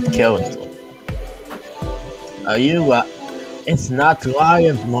make in the character. Are you? It's not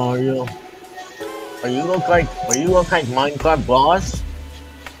liars, Mario. Are you look like Minecraft boss?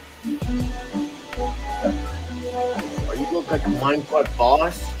 Are you look like Minecraft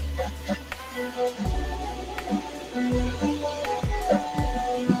boss?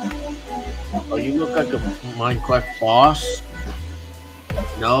 Or you look like a Minecraft boss?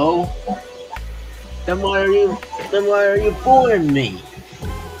 No? Then why are you fooling me?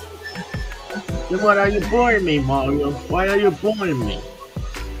 Then why are you bullying me, Mario? Why are you bullying me?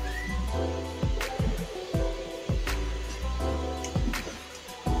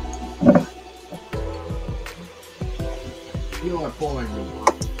 You are bullying me, Mario.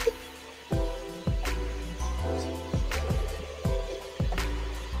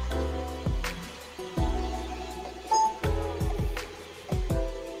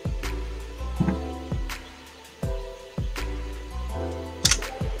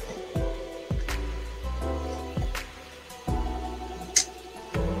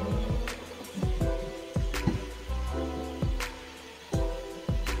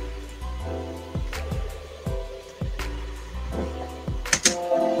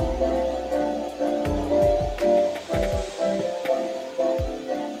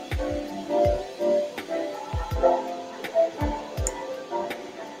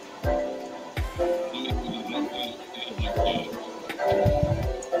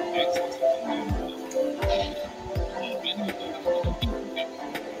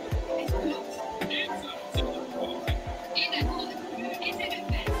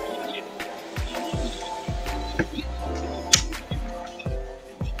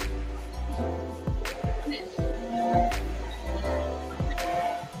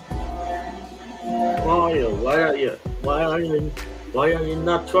 Mario, why are you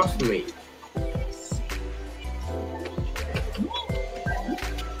not trusting me?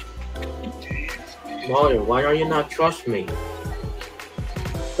 Mario, why are you not trust me?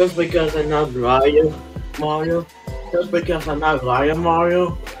 Just because I'm not lying, Mario? Just because I'm not lying,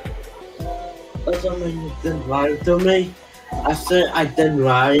 Mario? Doesn't mean you didn't lie to me. I said I didn't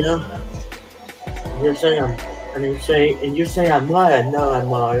lie. You say I'm lying. No, I'm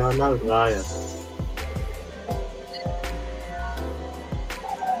Mario. I'm not lying.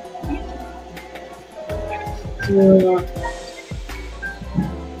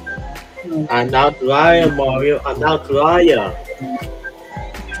 I'm not lying, Mario. I'm not lying.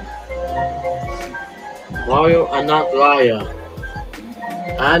 Mario, I'm not lying.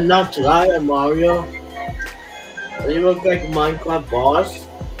 I'm not lying, Mario. Do you look like Minecraft boss?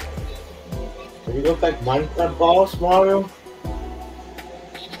 Do you look like Minecraft boss, Mario?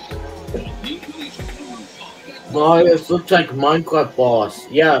 Mario looks like Minecraft boss.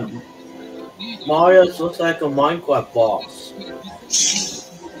 Yeah. Mario looks like a Minecraft boss.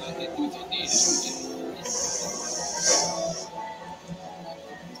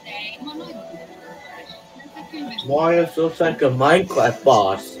 Mario looks like a Minecraft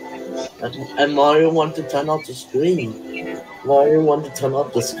boss. And Mario wants to turn off the screen. Mario wants to turn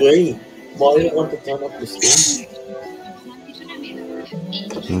off the screen. Mario wants to turn off the screen.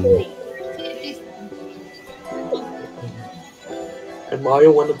 And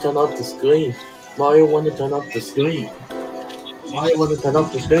Mario wants to turn off the screen. Mario wants to turn off the screen. Mario wants to turn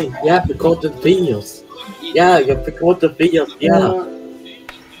off the screen. Yeah, record the videos. Yeah, you record the videos. Yeah.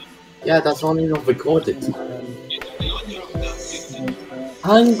 Yeah, that's only not recorded.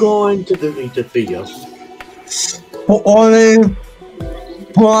 I'm going to delete the videos. Only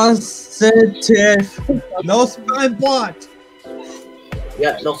positive. No spam bot.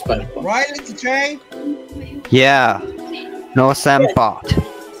 Yeah, no spam bot. Right, Mr. J? Yeah. No spam bot.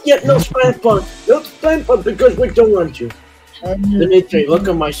 Yeah, no spam bot. No spam bot because we don't want you. Dimitri, look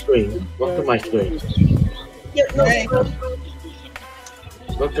at my screen. Look at my screen. Yeah, no spam bot.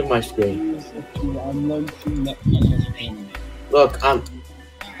 Look at my screen. Look,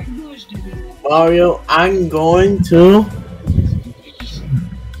 Mario, I'm going to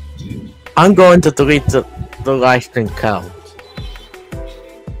delete the live stream count.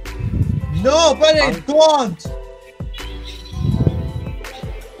 No, buddy, don't!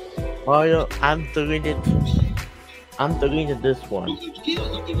 Mario, I'm deleting this one.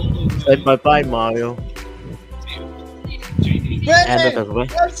 Say bye-bye, Mario. Benny, don't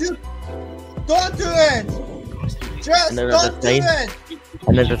do it! Just don't do it!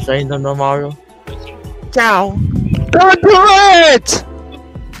 And then the same no Mario. Ciao. Don't do it!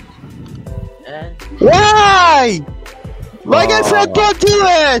 And Why? Like I said, don't do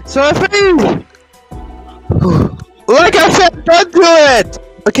it! So like I said, don't do it!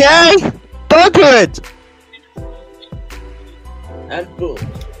 Okay? Don't do it! and boom.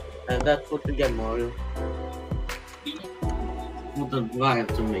 And that's what you get, Mario. Wouldn't lie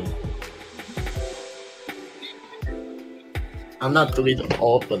to me. I'm not deleting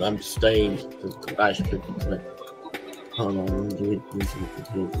all, but I'm staying to live stream. Hold on, I'm doing this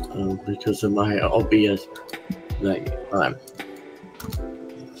because of my OBS.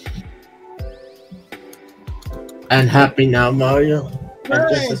 And happy now, Mario.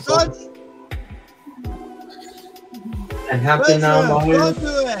 And happy now, Mario. Don't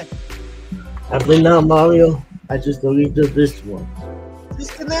do it! Happening now, Mario. I just deleted this one.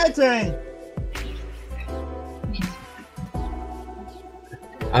 Disconnecting.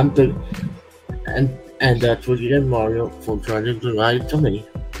 And that's what you get, Mario, for trying to lie to me.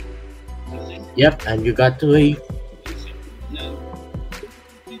 Yep, and you got to leave.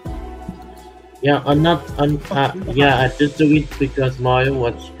 Yeah, I just delete because Mario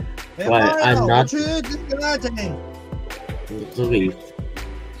was Hey, why Mario, I'm not what you disconnecting? to leave.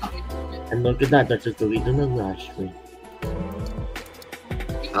 And look at that, I just deleted the last screen.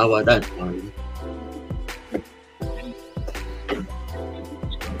 How about that, Mario?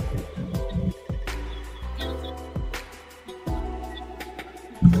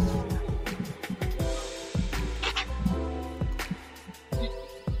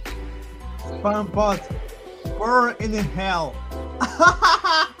 Spam bot, burn in hell.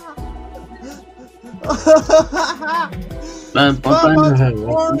 Spam bot,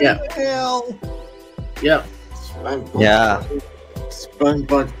 burn yeah. in hell. Yeah. Spam bot. Yeah. Spam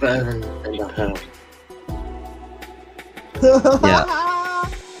bot burn in the hell. Yeah.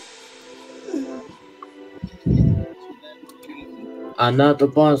 I'm not the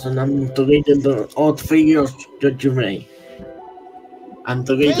boss, and I'm deleting the old videos that you made. I'm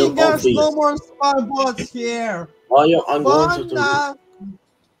deleting all There's no videos. more spam bots here. Mario, I'm going to delete. Panda.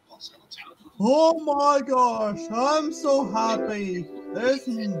 Oh my gosh, I'm so happy. There's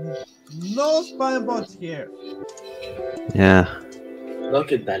no spam bots here. Yeah.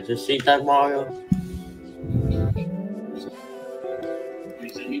 Look at that. You see that, Mario?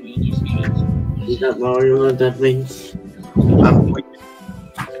 See that, Mario? What that means?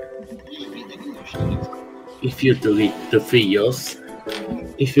 If you delete the videos,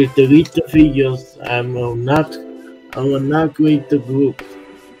 I will not create the group.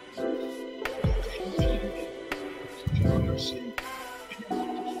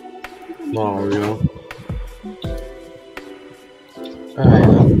 Mario. I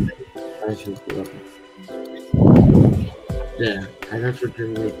should do it. Yeah, I that's what you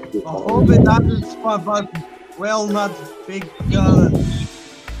need to do. I hope it doesn't spam bot will not big gun.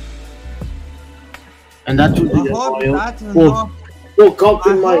 And that's what you I get, hope Mario. that's enough. Go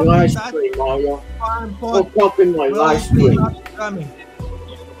copy my hope live that stream, Mario. Spam Go bot copy my will live be stream. not coming.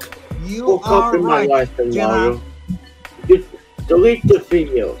 You Go are copy my right, live stream, Jenna. Mario. Delete the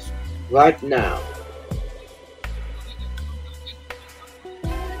videos right now.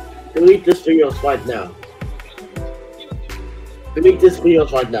 Delete this videos right now. Delete this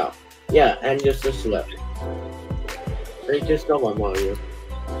videos right now. Yeah, and just a slip. They just come on, Mario.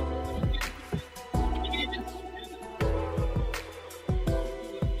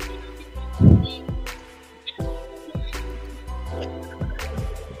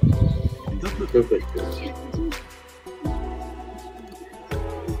 Stupid.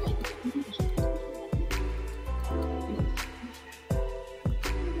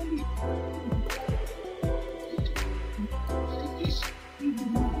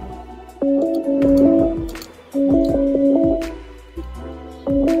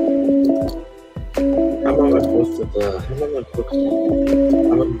 How am I supposed to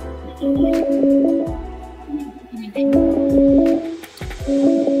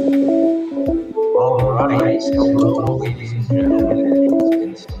Alright, hello ladies and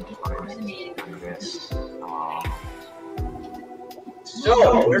gentlemen.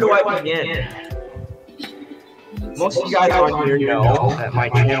 So, where do I begin? Most of you guys on here know that my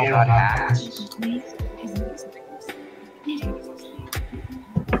channel got hacked.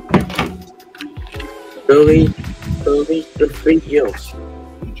 delete the videos.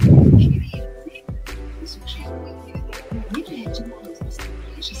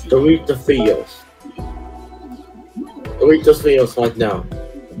 Delete the videos. Delete those videos right now.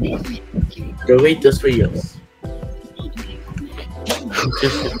 Delete those videos.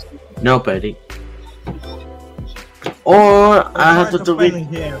 Nobody. Or I have to delete.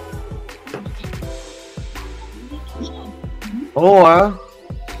 Or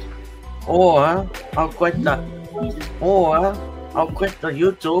I'll quit the. Or I'll quit the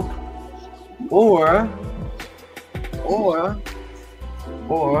YouTube. Or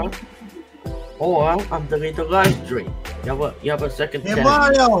I'm deleting the live stream. You have a second Hey chance.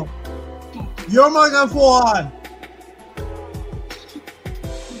 Mario, your microphone.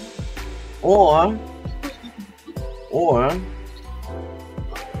 Or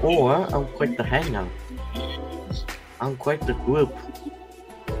I'll quit the hangout. I'll quit the group.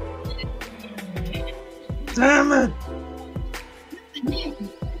 Damn it!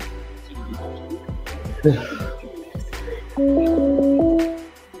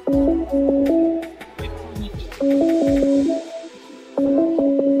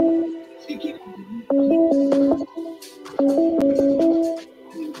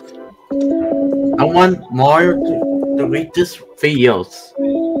 want Mario to read this videos.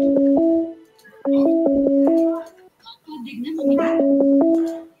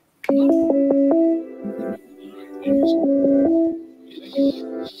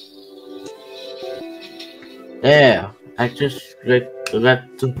 There, I just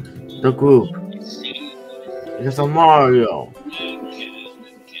left the group. Because of Mario.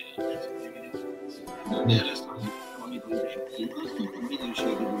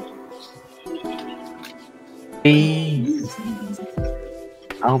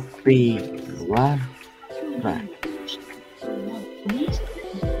 I'll be right back.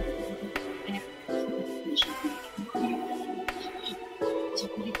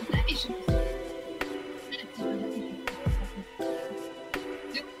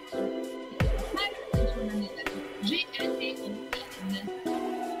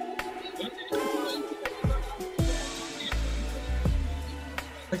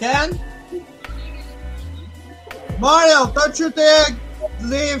 Again? Mario, don't you dare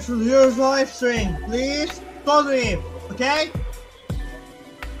leave your live stream, please. Don't leave, okay?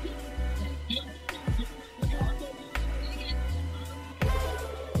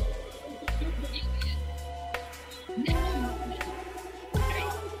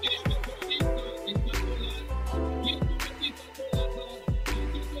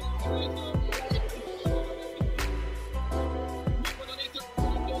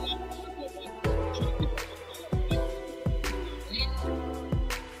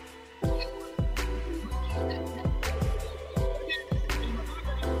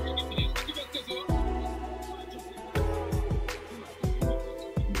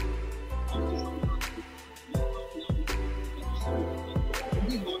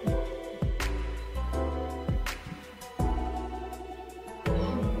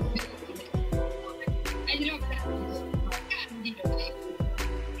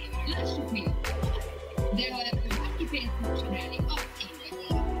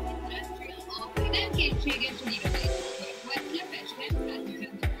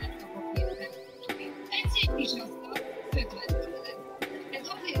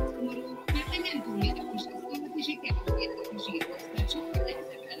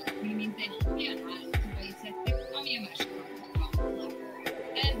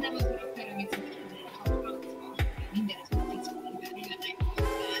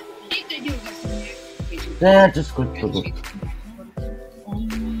 Yeah, just go to the...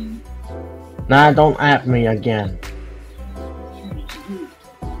 Nah, don't at me again.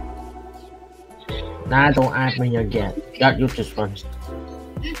 Nah, don't at me again. That you just funny.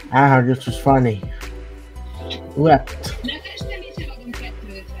 I heard this was funny. Left.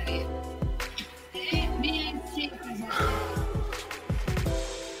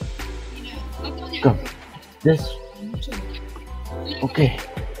 Go. This. Okay.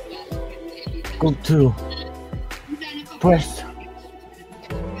 Go to. Press.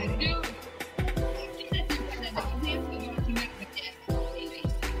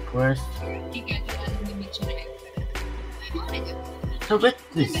 Press. Select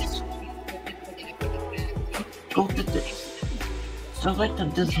this. Go to this.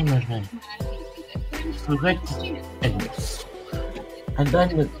 Select this one again. Select this. And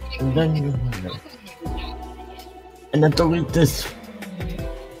then you and then delete this.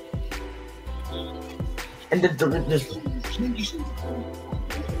 And then delete this.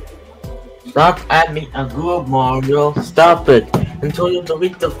 Stop adding a group, Mario. Stop it until you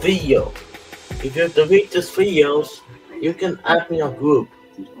delete the video. If you delete these videos, you can add me a group.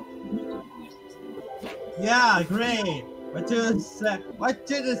 Yeah, great. What did it set? What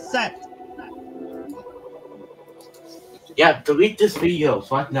did it set? Yeah, delete this videos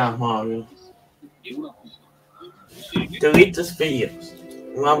right now, Mario. Delete this videos.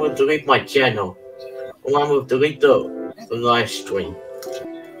 Or I will delete my channel. Or I will delete the live stream.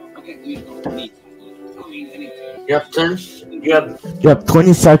 You have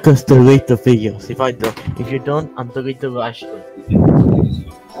 20 seconds to delete the videos. If you don't, I'm delete the live stream.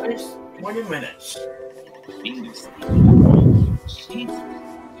 20 minutes.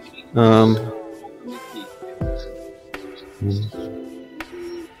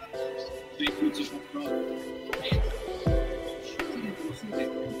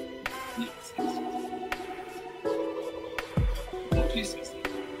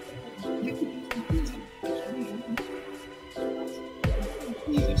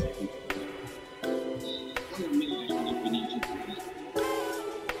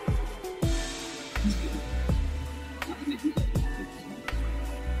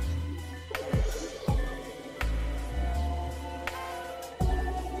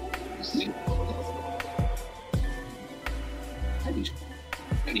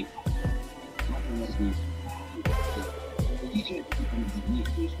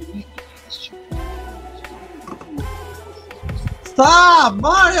 Stop,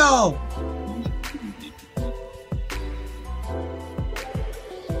 Mario!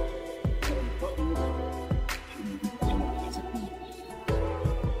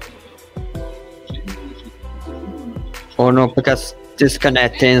 Oh no, because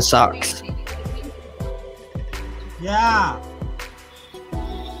disconnecting sucks. Yeah.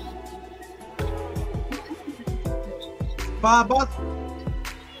 But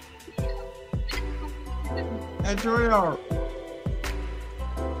enjoy your.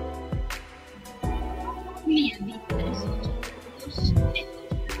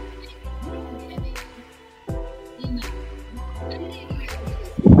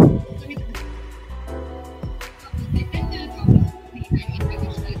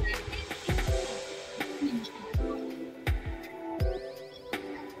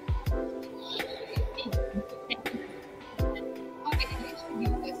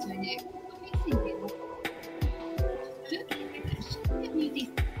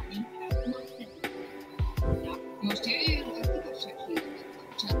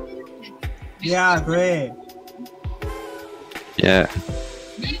 Yeah, great. Yeah.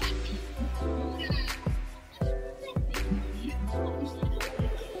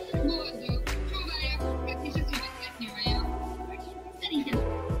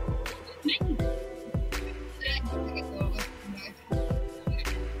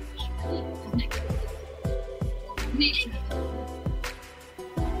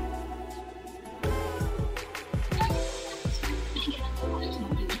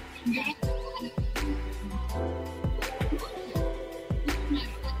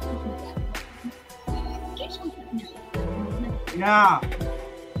 Yeah.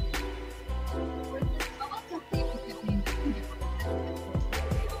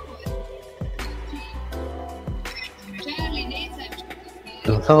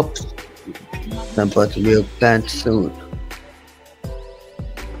 I hope somebody will plant soon.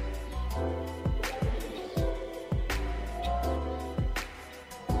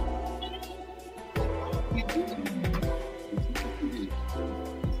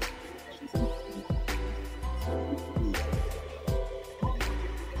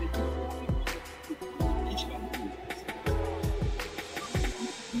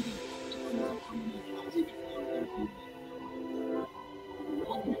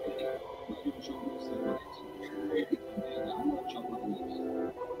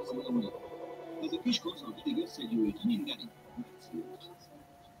 Ez a kis kocka pedig összegyűlt mindenit.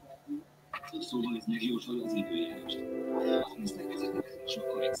 Szóval ez megjósolja az időjárást. Hisznek ezeket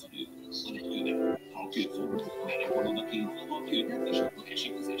sokkal egyszerűbb. Van egy köve. Ha a kő fog, belekol odakint, ha a kő nem, és akkor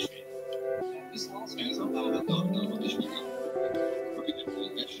esik az eső. Ez a pára tartalmat is mutat. Akinek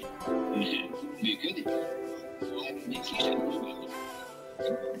voltás? Nem. Működik? Nincs is elmondva.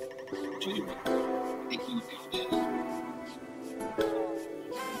 Csúlyban. Egy kívül.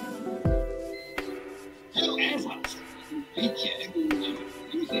 Ez az. Figyelj!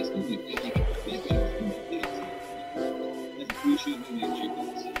 Úgy néz ki, hogy ez a külső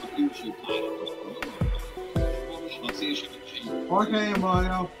hőmérséklet, a külső áramlat, a szélsebesség. Okay,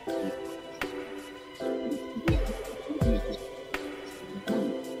 Mario.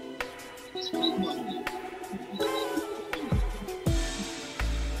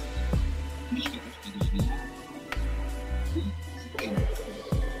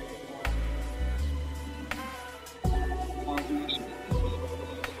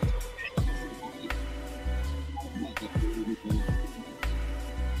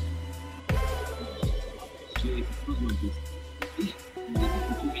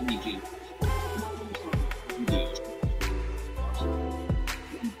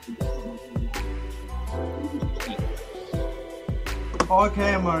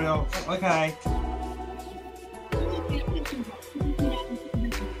 Okay, Mario. Okay.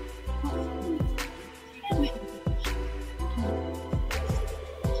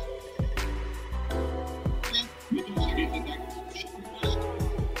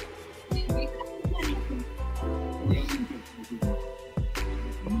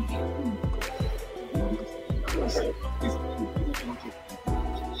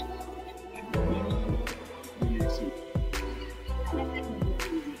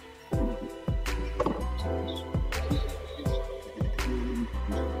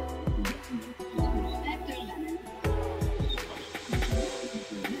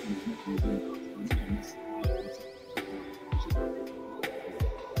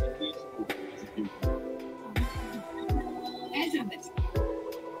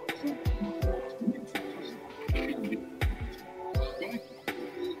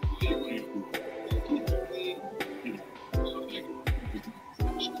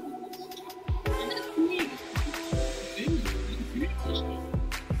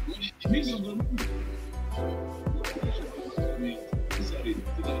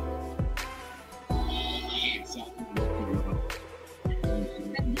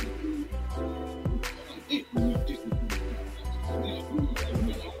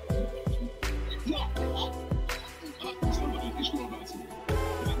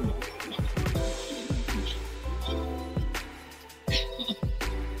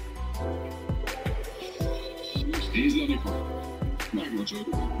 No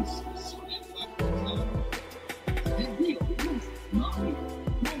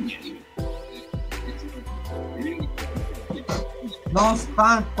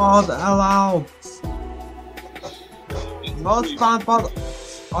spam pod allowed. No spam pod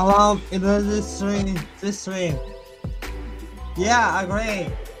allowed in this stream. This stream. Yeah, agree.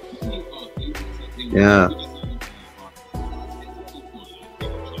 Yeah.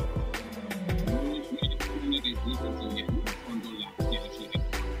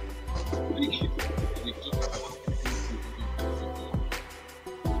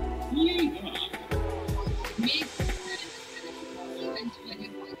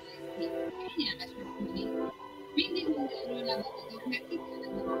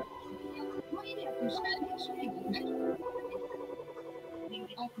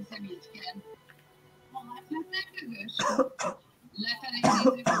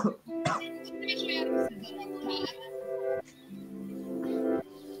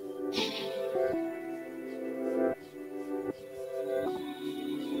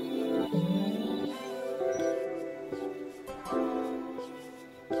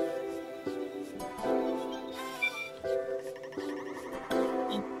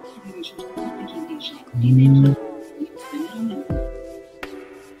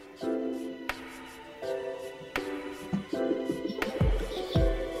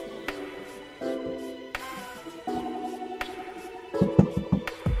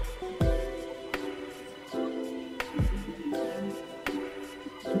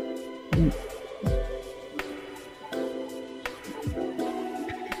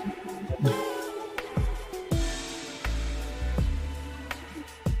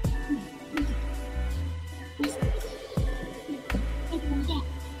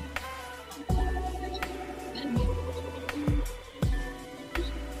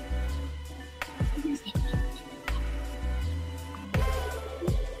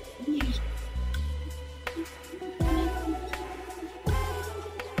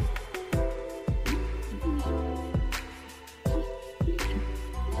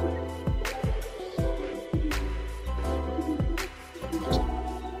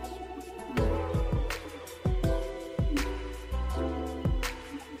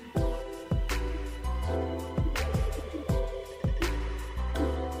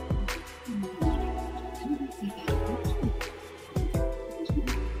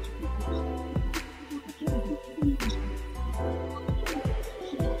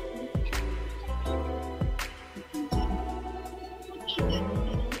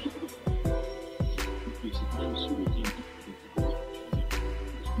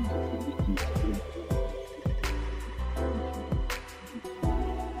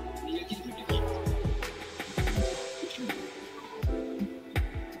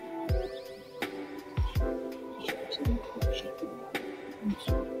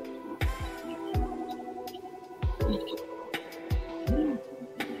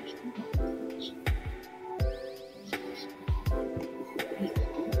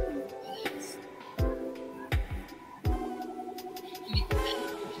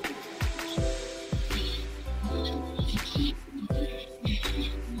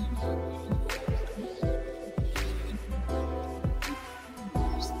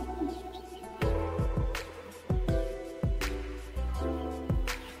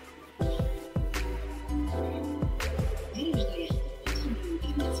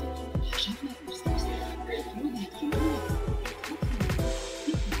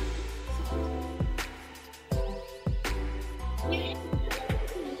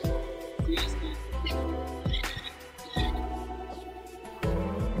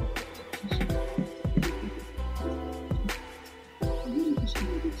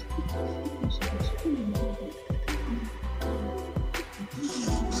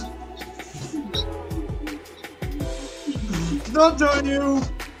 Don't join you.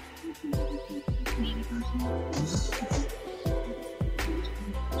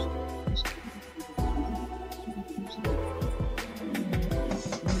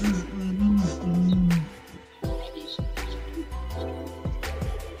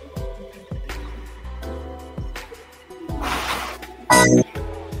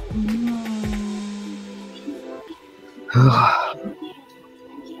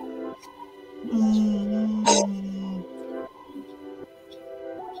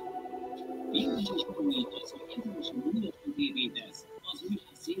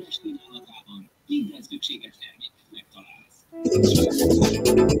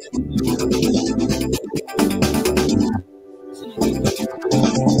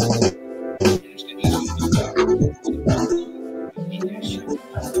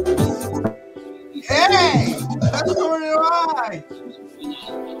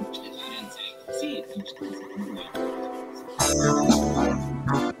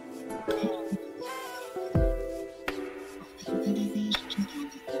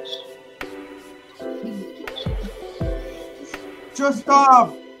 Just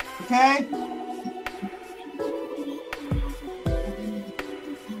stop, okay?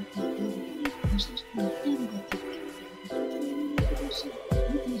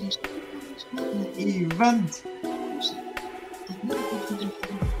 Event.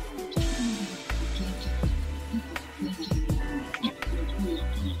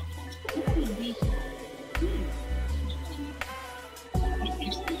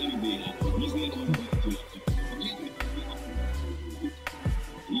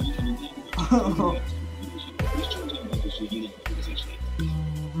 Oh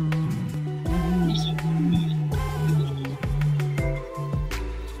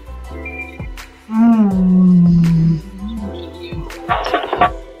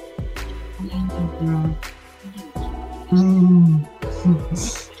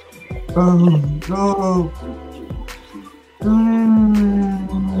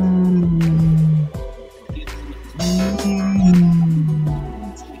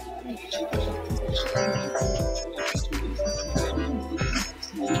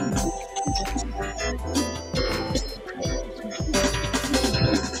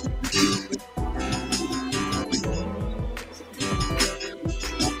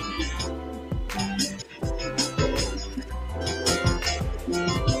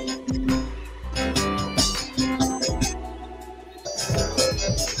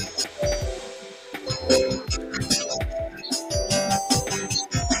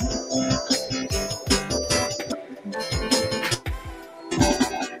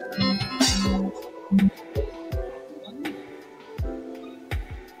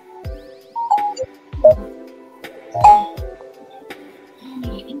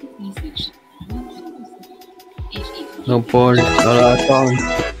No point on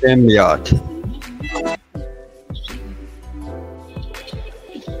symbiote.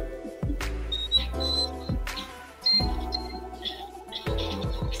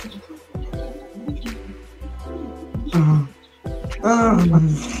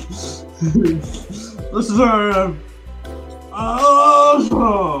 This is our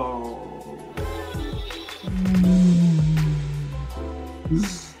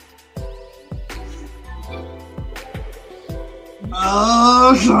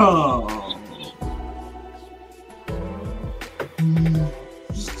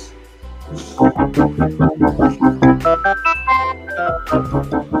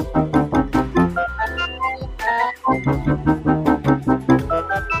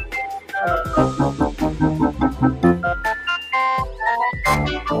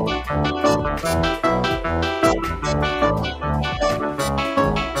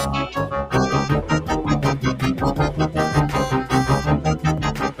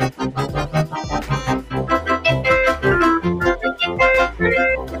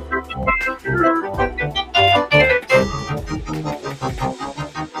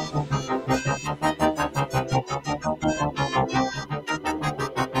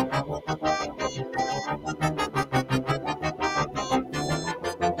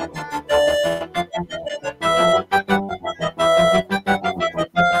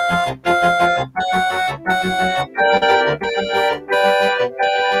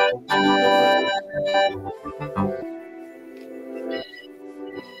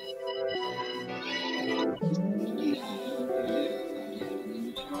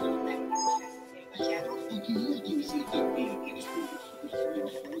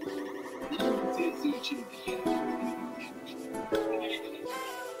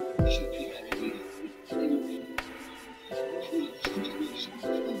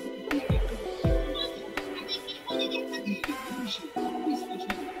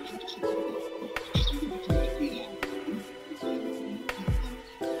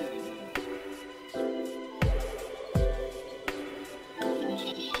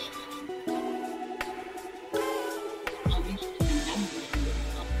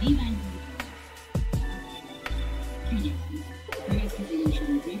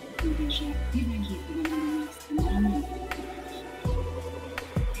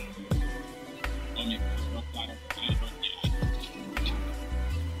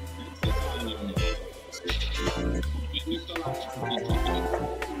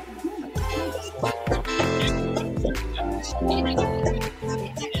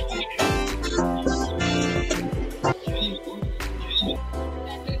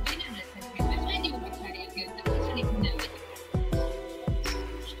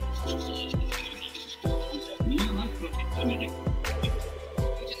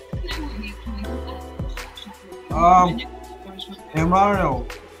Hey Mario.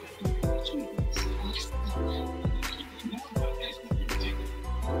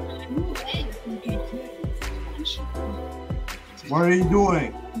 What are you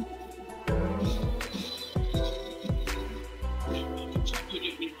doing?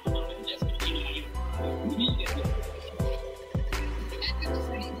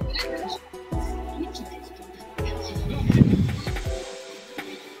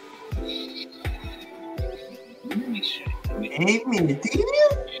 Hey, minute.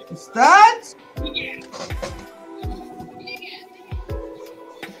 Start?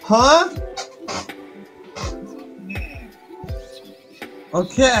 Huh?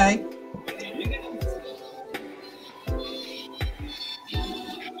 Okay.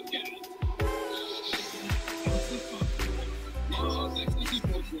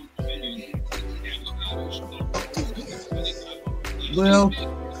 Well,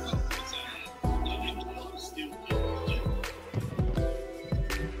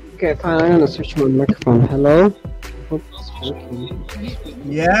 Okay, fine. I'm gonna switch my microphone. Hello? Hope it's working.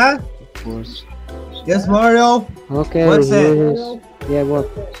 yeah? Of course. Yes, Mario? Okay, What's here it? it is. Yeah, what?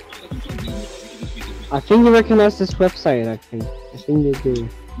 I think you recognize this website, I think you do.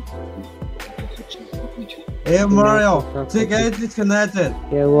 Hey, Mario. Check out disconnected.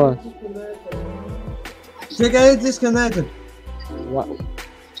 Yeah, what? Check out disconnected. What?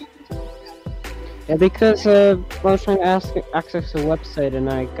 Yeah, because I was trying to access the website and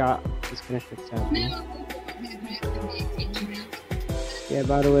I got disconnected, sadly. Yeah,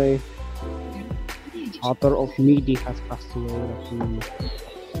 by the way, author of Meaty has passed away.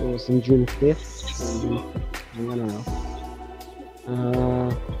 It was on June 5th. I don't know.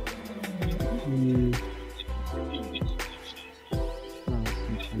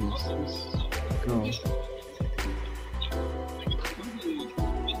 Go.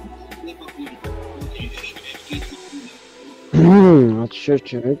 Let's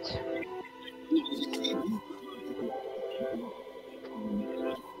search it.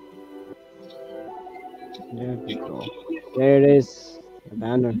 There we go. There it is. The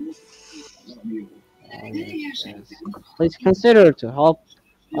banner. Oh, yes. Please consider to help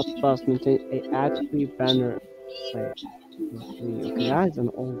us maintain a ad-free banner site. Okay, that's an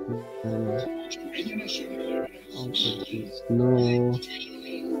old banner. Oh, please, no.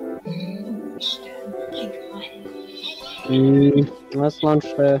 Let's launch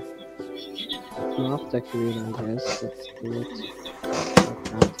the map decorator, I guess. Let's do it.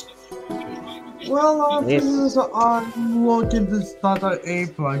 Well, I Yes. think I'm looking to start an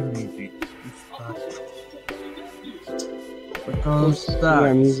A-Prime meeting. Because Here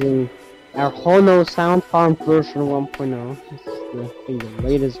I'm using our Hono Sound Farm version 1.0. This is the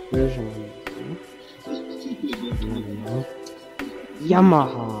latest version I'm using.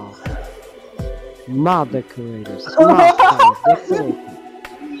 Yamaha Mod Decorators. Smart Style Decorator.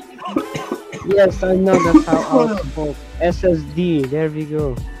 Yes, I know that's how I spoke. SSD, there we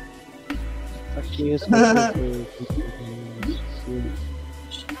go.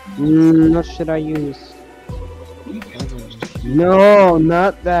 What should I use? No,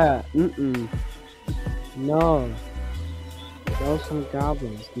 not that. No. Ghosts and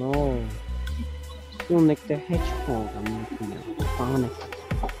Goblins. No. Sonic the Hedgehog. I'm looking at Sonic.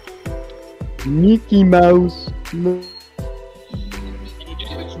 Mickey Mouse. No.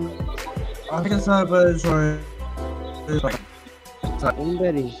 I think it's not better for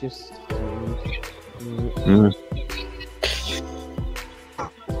Somebody's just.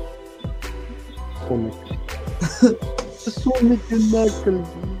 Sonic. Sonic and Knuckles.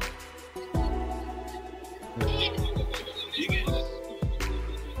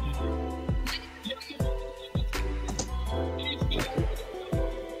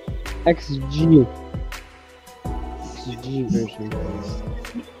 XG version.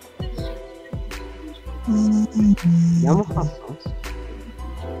 Yamaha sauce.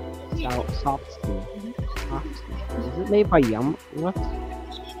 Soft steel. Is it made by Yamaha? What?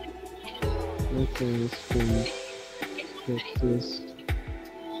 Okay, fix this.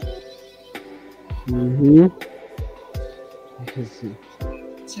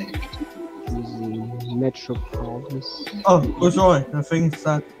 Using Metropolis. Oh, which one? I think it's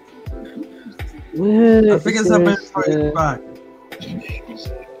that. Well, I think it's a bit further back.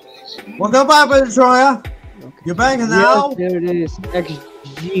 Welcome back, Destroyer. You're back now. Yes, there it is.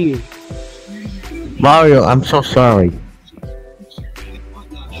 XG. Mario, I'm so sorry.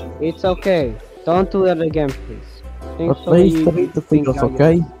 It's okay. Don't do that again, please. But please delete the videos,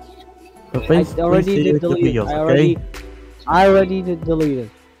 okay? But please, I already did the delete videos, it. okay? I already did delete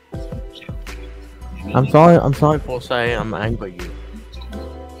it. I'm sorry for saying I'm angry at you.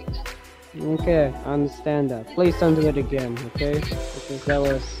 Okay, I understand that. Please don't do it again, okay? Because that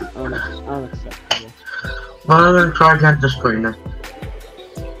was unacceptable. Well, I'm gonna try again to screen it.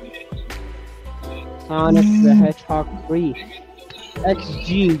 Sonic the Hedgehog 3.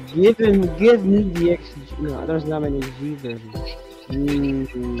 XG, give me the XG. No, there's not many G versions.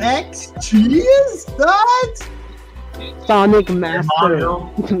 XG is that? Sonic Hey Master.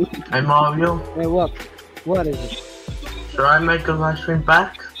 Mario. Hey Mario. Hey, what? What is it? Should I make a live stream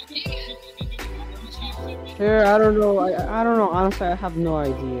back? Sure, I don't know. I don't know. Honestly, I have no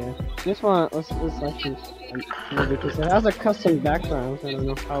idea. This one, let's actually, because it has a custom background. So I don't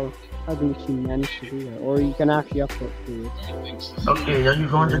know how do you manage to do that, or you can actually upload to it. Okay, are you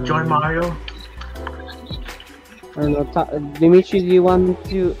going to join Mario? I don't know. Dimitri, do you want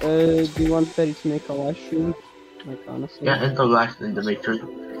Betty to make a live stream? Like honestly. Yeah, into live stream, Dimitri.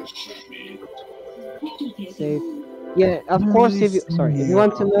 Save. Yeah, of course. If you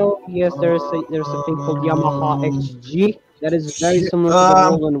want to know, yes, there's a thing called Yamaha XG that is very similar to the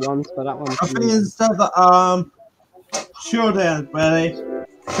Roland ones, but that one's I think it's sure then, buddy.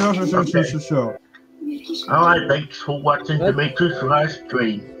 Sure. Alright, thanks for watching Dimitri's live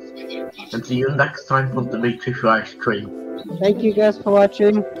stream. And see you next time for Dimitri's live stream. Thank you guys for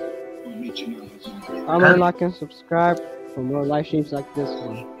watching. Comment, like, and subscribe for more live streams like this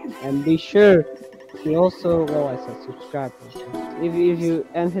one. And be sure to also, well, I said subscribe. If you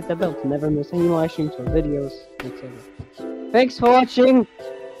and hit the bell to never miss any live streams or videos, etc. Thanks for watching.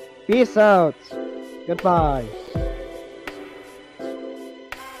 Peace out. Goodbye.